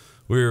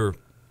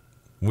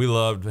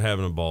loved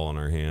having a ball in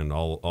our hand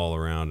all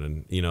around.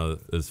 And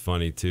it's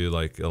funny too,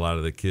 like a lot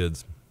of the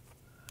kids,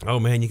 oh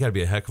man, you got to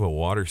be a heck of a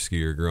water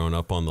skier growing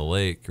up on the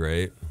lake,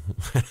 right?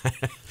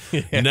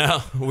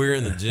 No, we're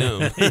in the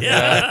gym.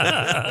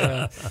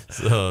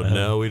 So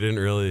no, we didn't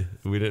really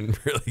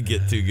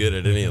get too good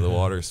at any of the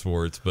water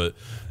sports, but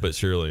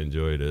surely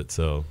enjoyed it.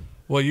 So.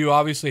 Well, you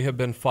obviously have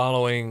been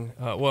following.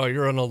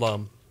 You're an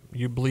alum.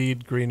 You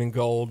bleed green and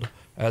gold,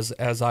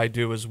 as I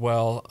do as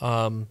well.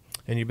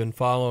 And you've been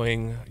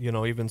following,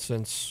 even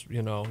since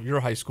your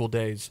high school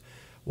days,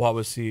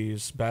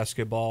 Wawasee's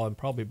basketball and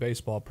probably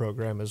baseball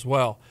program as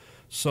well.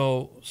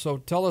 So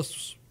tell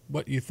us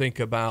what you think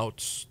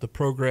about the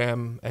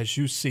program as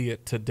you see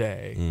it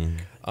today.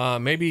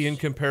 Maybe in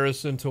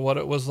comparison to what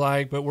it was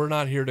like, but we're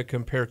not here to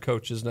compare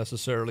coaches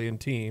necessarily in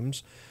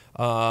teams.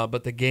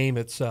 But the game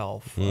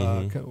itself,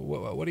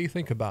 what do you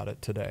think about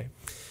it today?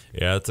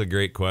 Yeah, that's a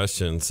great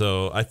question.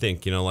 So I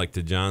think, like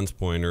to John's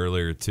point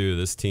earlier too,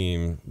 this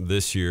team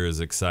this year is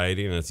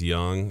exciting. It's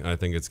young. I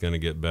think it's going to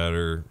get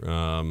better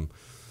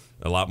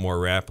a lot more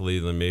rapidly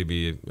than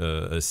maybe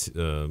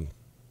a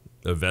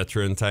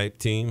veteran type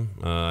team.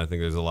 I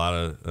think there's a lot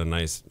of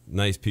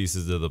nice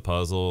pieces to the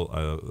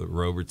puzzle.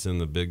 Robertson,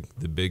 the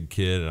big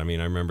kid. I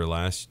mean, I remember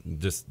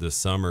just this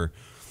summer,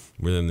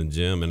 we're in the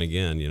gym, and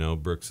again,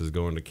 Brooks is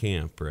going to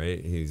camp,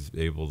 right? He's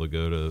able to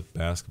go to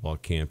basketball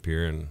camp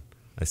here, and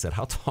I said,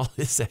 "How tall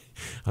is that?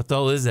 How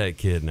tall is that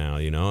kid now?"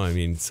 I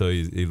mean, so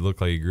he looked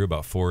like he grew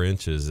about 4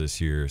 inches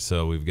this year.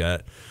 So we've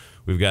got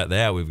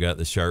that. We've got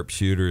the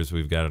sharpshooters.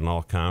 We've got an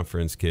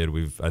all-conference kid.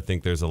 I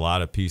think there's a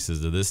lot of pieces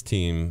to this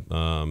team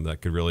that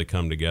could really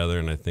come together,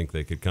 and I think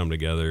they could come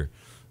together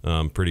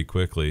pretty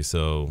quickly.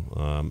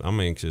 So I'm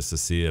anxious to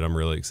see it. I'm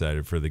really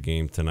excited for the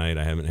game tonight.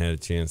 I haven't had a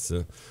chance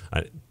to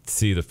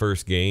see the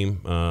first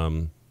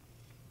game.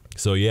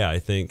 So yeah, I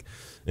think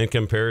in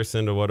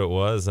comparison to what it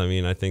was, I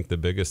mean, I think the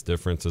biggest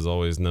difference is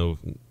always no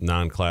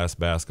non-class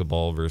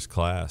basketball versus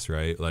class,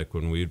 right? Like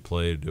when we'd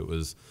played, it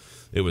was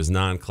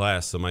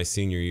non-class. So my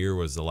senior year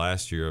was the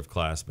last year of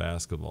class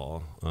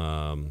basketball,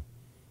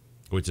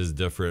 which is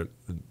different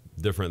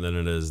than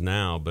it is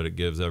now, but it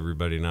gives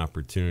everybody an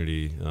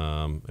opportunity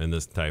in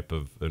this type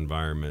of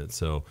environment.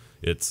 So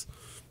it's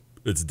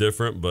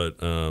different,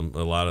 but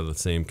a lot of the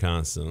same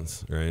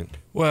constants, right?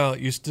 Well,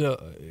 do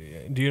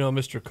you know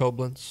Mr.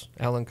 Koblenz,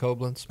 Alan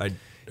Koblenz?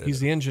 He's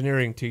the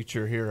engineering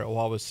teacher here at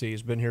Wawasee.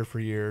 He's been here for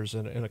years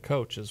and a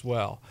coach as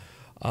well.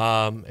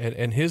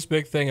 And his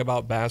big thing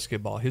about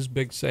basketball, his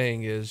big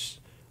saying is,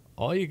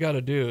 all you got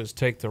to do is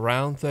take the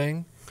round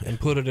thing and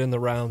put it in the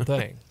round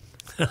thing.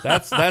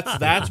 That's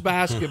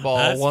basketball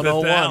That's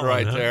 101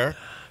 right there.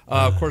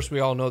 Of course, we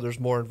all know there's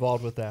more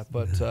involved with that,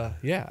 but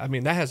yeah, I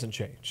mean, that hasn't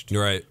changed.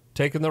 Right.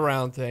 Taking the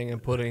round thing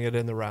and putting it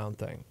in the round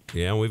thing.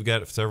 Yeah, and we've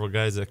got several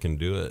guys that can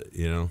do it.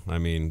 I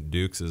mean,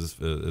 Dukes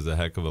is a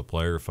heck of a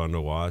player, fun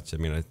to watch. I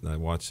mean, I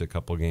watched a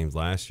couple games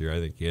last year. I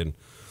think he had,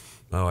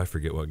 I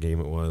forget what game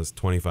it was,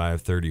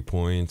 25, 30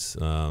 points.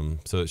 So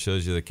it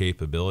shows you the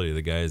capability of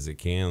the guys that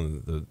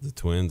can. The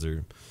twins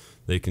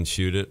they can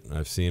shoot it.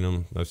 I've seen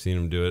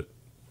them do it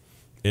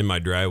in my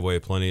driveway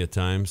plenty of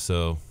times.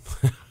 So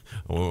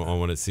I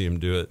want to see them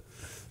do it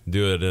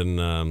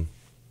and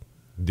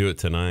do it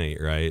tonight,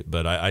 right?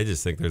 But I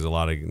just think there's a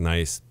lot of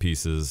nice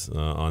pieces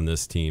on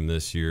this team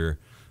this year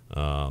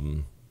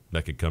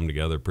that could come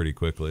together pretty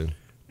quickly.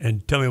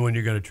 And tell me when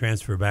you're going to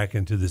transfer back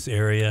into this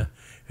area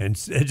and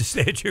just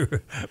stay at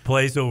your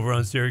place over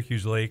on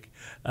Syracuse Lake.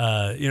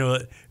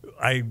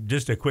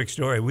 Just a quick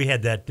story. We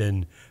had that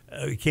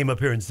came up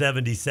here in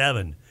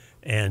 '77,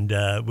 and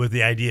with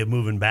the idea of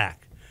moving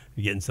back.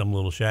 Getting some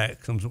little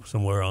shack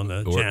somewhere on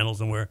the channel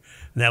somewhere,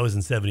 and that was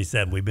in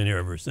 '77. We've been here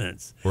ever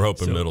since. We're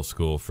hoping middle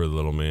school for the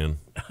little man.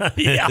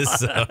 Yeah,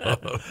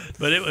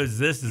 but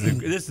this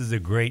is a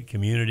great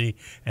community,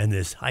 and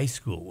this high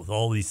school with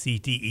all these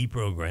CTE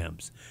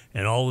programs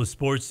and all the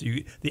sports.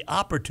 The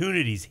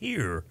opportunities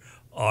here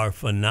are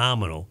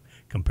phenomenal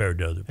compared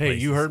to other places.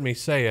 Hey, you heard me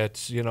say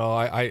it.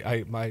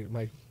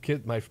 My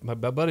my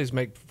buddies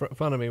make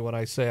fun of me when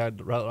I say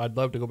I'd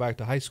love to go back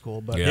to high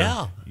school, but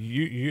Yeah.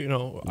 you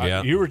know,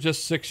 Yeah. you were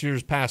just 6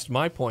 years past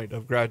my point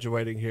of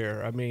graduating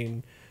here. I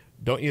mean,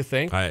 don't you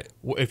think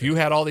if you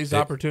had all these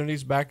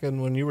opportunities back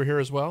when you were here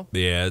as well?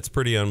 Yeah, it's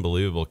pretty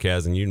unbelievable,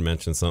 Caz. And you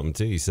mentioned something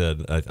too. You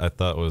said I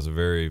thought was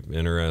very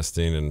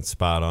interesting and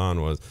spot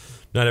on was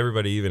not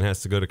everybody even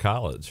has to go to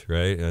college,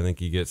 right? I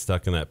think you get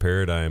stuck in that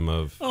paradigm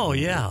of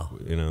you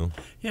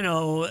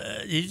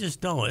just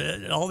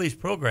don't. All these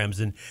programs,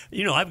 and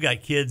I've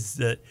got kids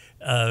that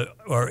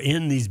are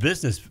in these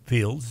business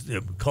fields,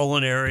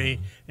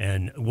 culinary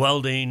and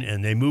welding,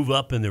 and they move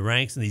up in the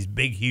ranks in these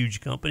big,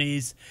 huge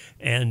companies,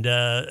 and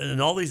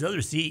all these other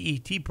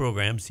CTE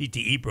programs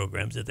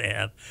that they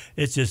have.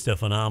 It's just a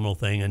phenomenal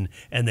thing,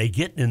 and they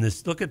get in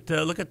this. Look at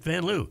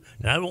Van Loo.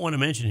 Now I don't want to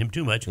mention him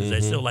too much because I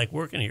still like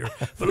working here,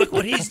 but look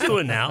what he's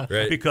doing now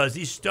because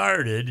he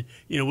started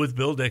with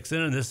Bill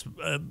Dixon and this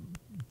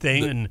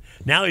thing, and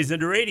now he's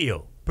into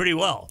radio pretty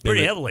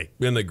heavily.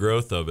 And the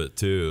growth of it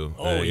too.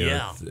 Oh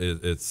yeah,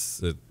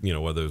 it's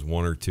whether it was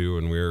one or two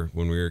when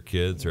we were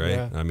kids, right?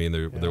 Yeah. I mean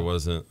there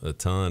wasn't a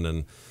ton,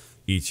 and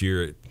each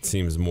year it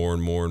seems more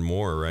and more and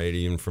more, right?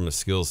 Even from a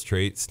skills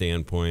trait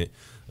standpoint,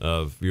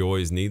 of you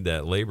always need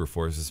that labor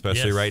force,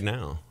 especially right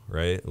now,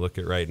 right? Look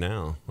at right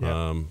now.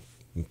 Yeah.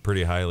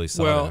 Pretty highly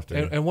sought after.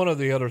 And one of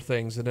the other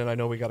things, and then I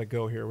know we got to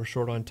go here, we're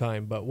short on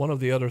time, but one of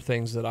the other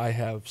things that I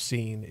have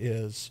seen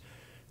is,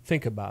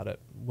 think about it.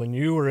 When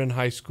you were in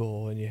high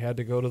school and you had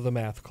to go to the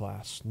math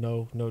class,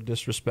 no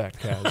disrespect,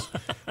 Caz,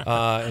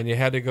 and you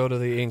had to go to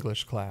the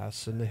English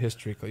class and the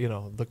history,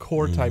 the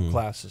core type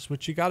classes,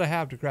 which you got to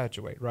have to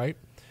graduate, right?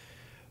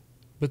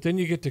 But then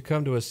you get to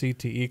come to a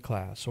CTE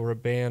class or a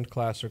band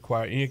class or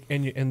choir,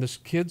 and the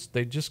kids,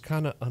 they just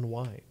kind of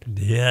unwind.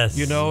 Yes.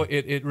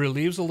 It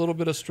relieves a little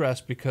bit of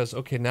stress because,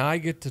 okay, now I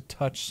get to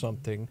touch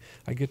something.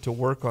 I get to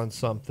work on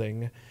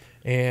something.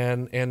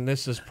 And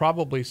this is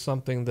probably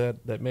something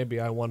that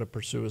maybe I want to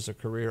pursue as a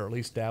career, or at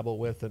least dabble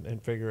with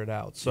and figure it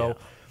out. So,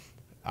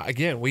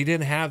 again, we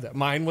didn't have that.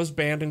 Mine was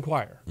band and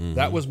choir.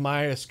 That was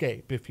my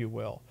escape, if you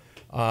will.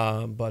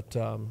 But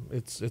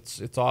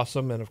it's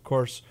awesome. And, of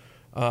course,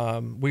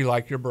 we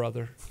like your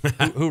brother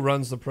who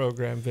runs the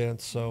program,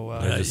 Vince. So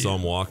I just saw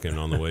him walking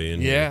on the way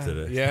in here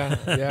today.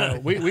 Yeah.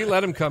 We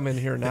let him come in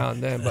here now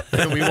and then, but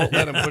we won't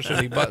let him push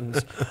any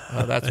buttons.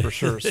 That's for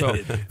sure. So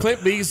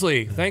Clint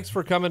Beasley, thanks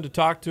for coming to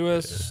talk to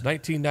us.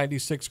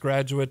 1996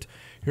 graduate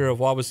here of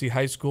Wabasee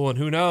High School, and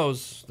who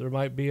knows, there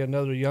might be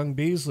another young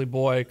Beasley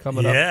boy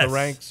coming up the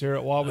ranks here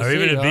at Wabasee. Or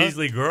even a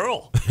Beasley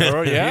girl.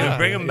 Yeah.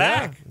 Bring him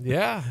back.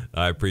 Yeah.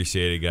 I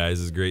appreciate it,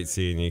 guys. It's great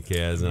seeing you,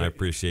 Caz, and I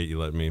appreciate you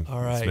letting me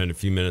spend a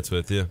few minutes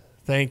with you.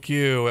 Thank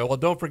you. Well,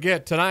 don't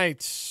forget, tonight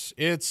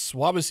it's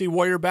Wabasee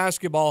Warrior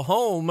basketball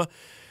home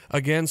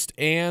against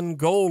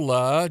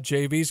Angola.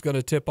 JV's going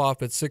to tip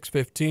off at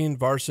 6:15.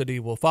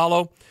 Varsity will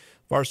follow.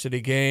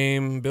 Varsity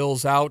game,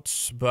 Bill's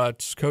out,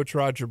 but Coach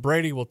Roger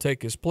Brady will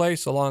take his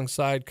place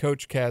alongside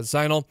Coach Caz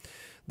Szynal.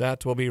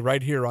 That will be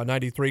right here on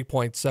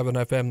 93.7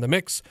 FM The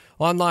Mix,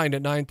 online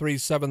at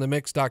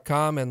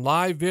 937themix.com, and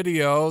live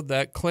video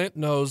that Clint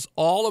knows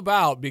all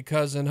about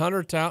because in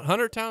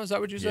Huntertown, is that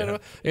what you said?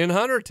 Yeah. In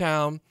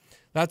Huntertown,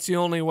 that's the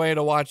only way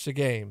to watch the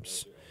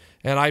games.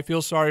 And I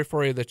feel sorry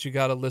for you that you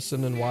got to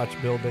listen and watch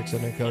Bill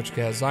Dixon and Coach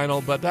Caz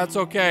Szynal, but that's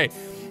okay.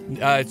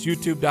 It's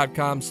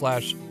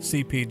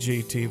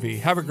youtube.com/CPG-TV.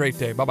 Have a great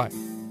day.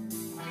 Bye-bye.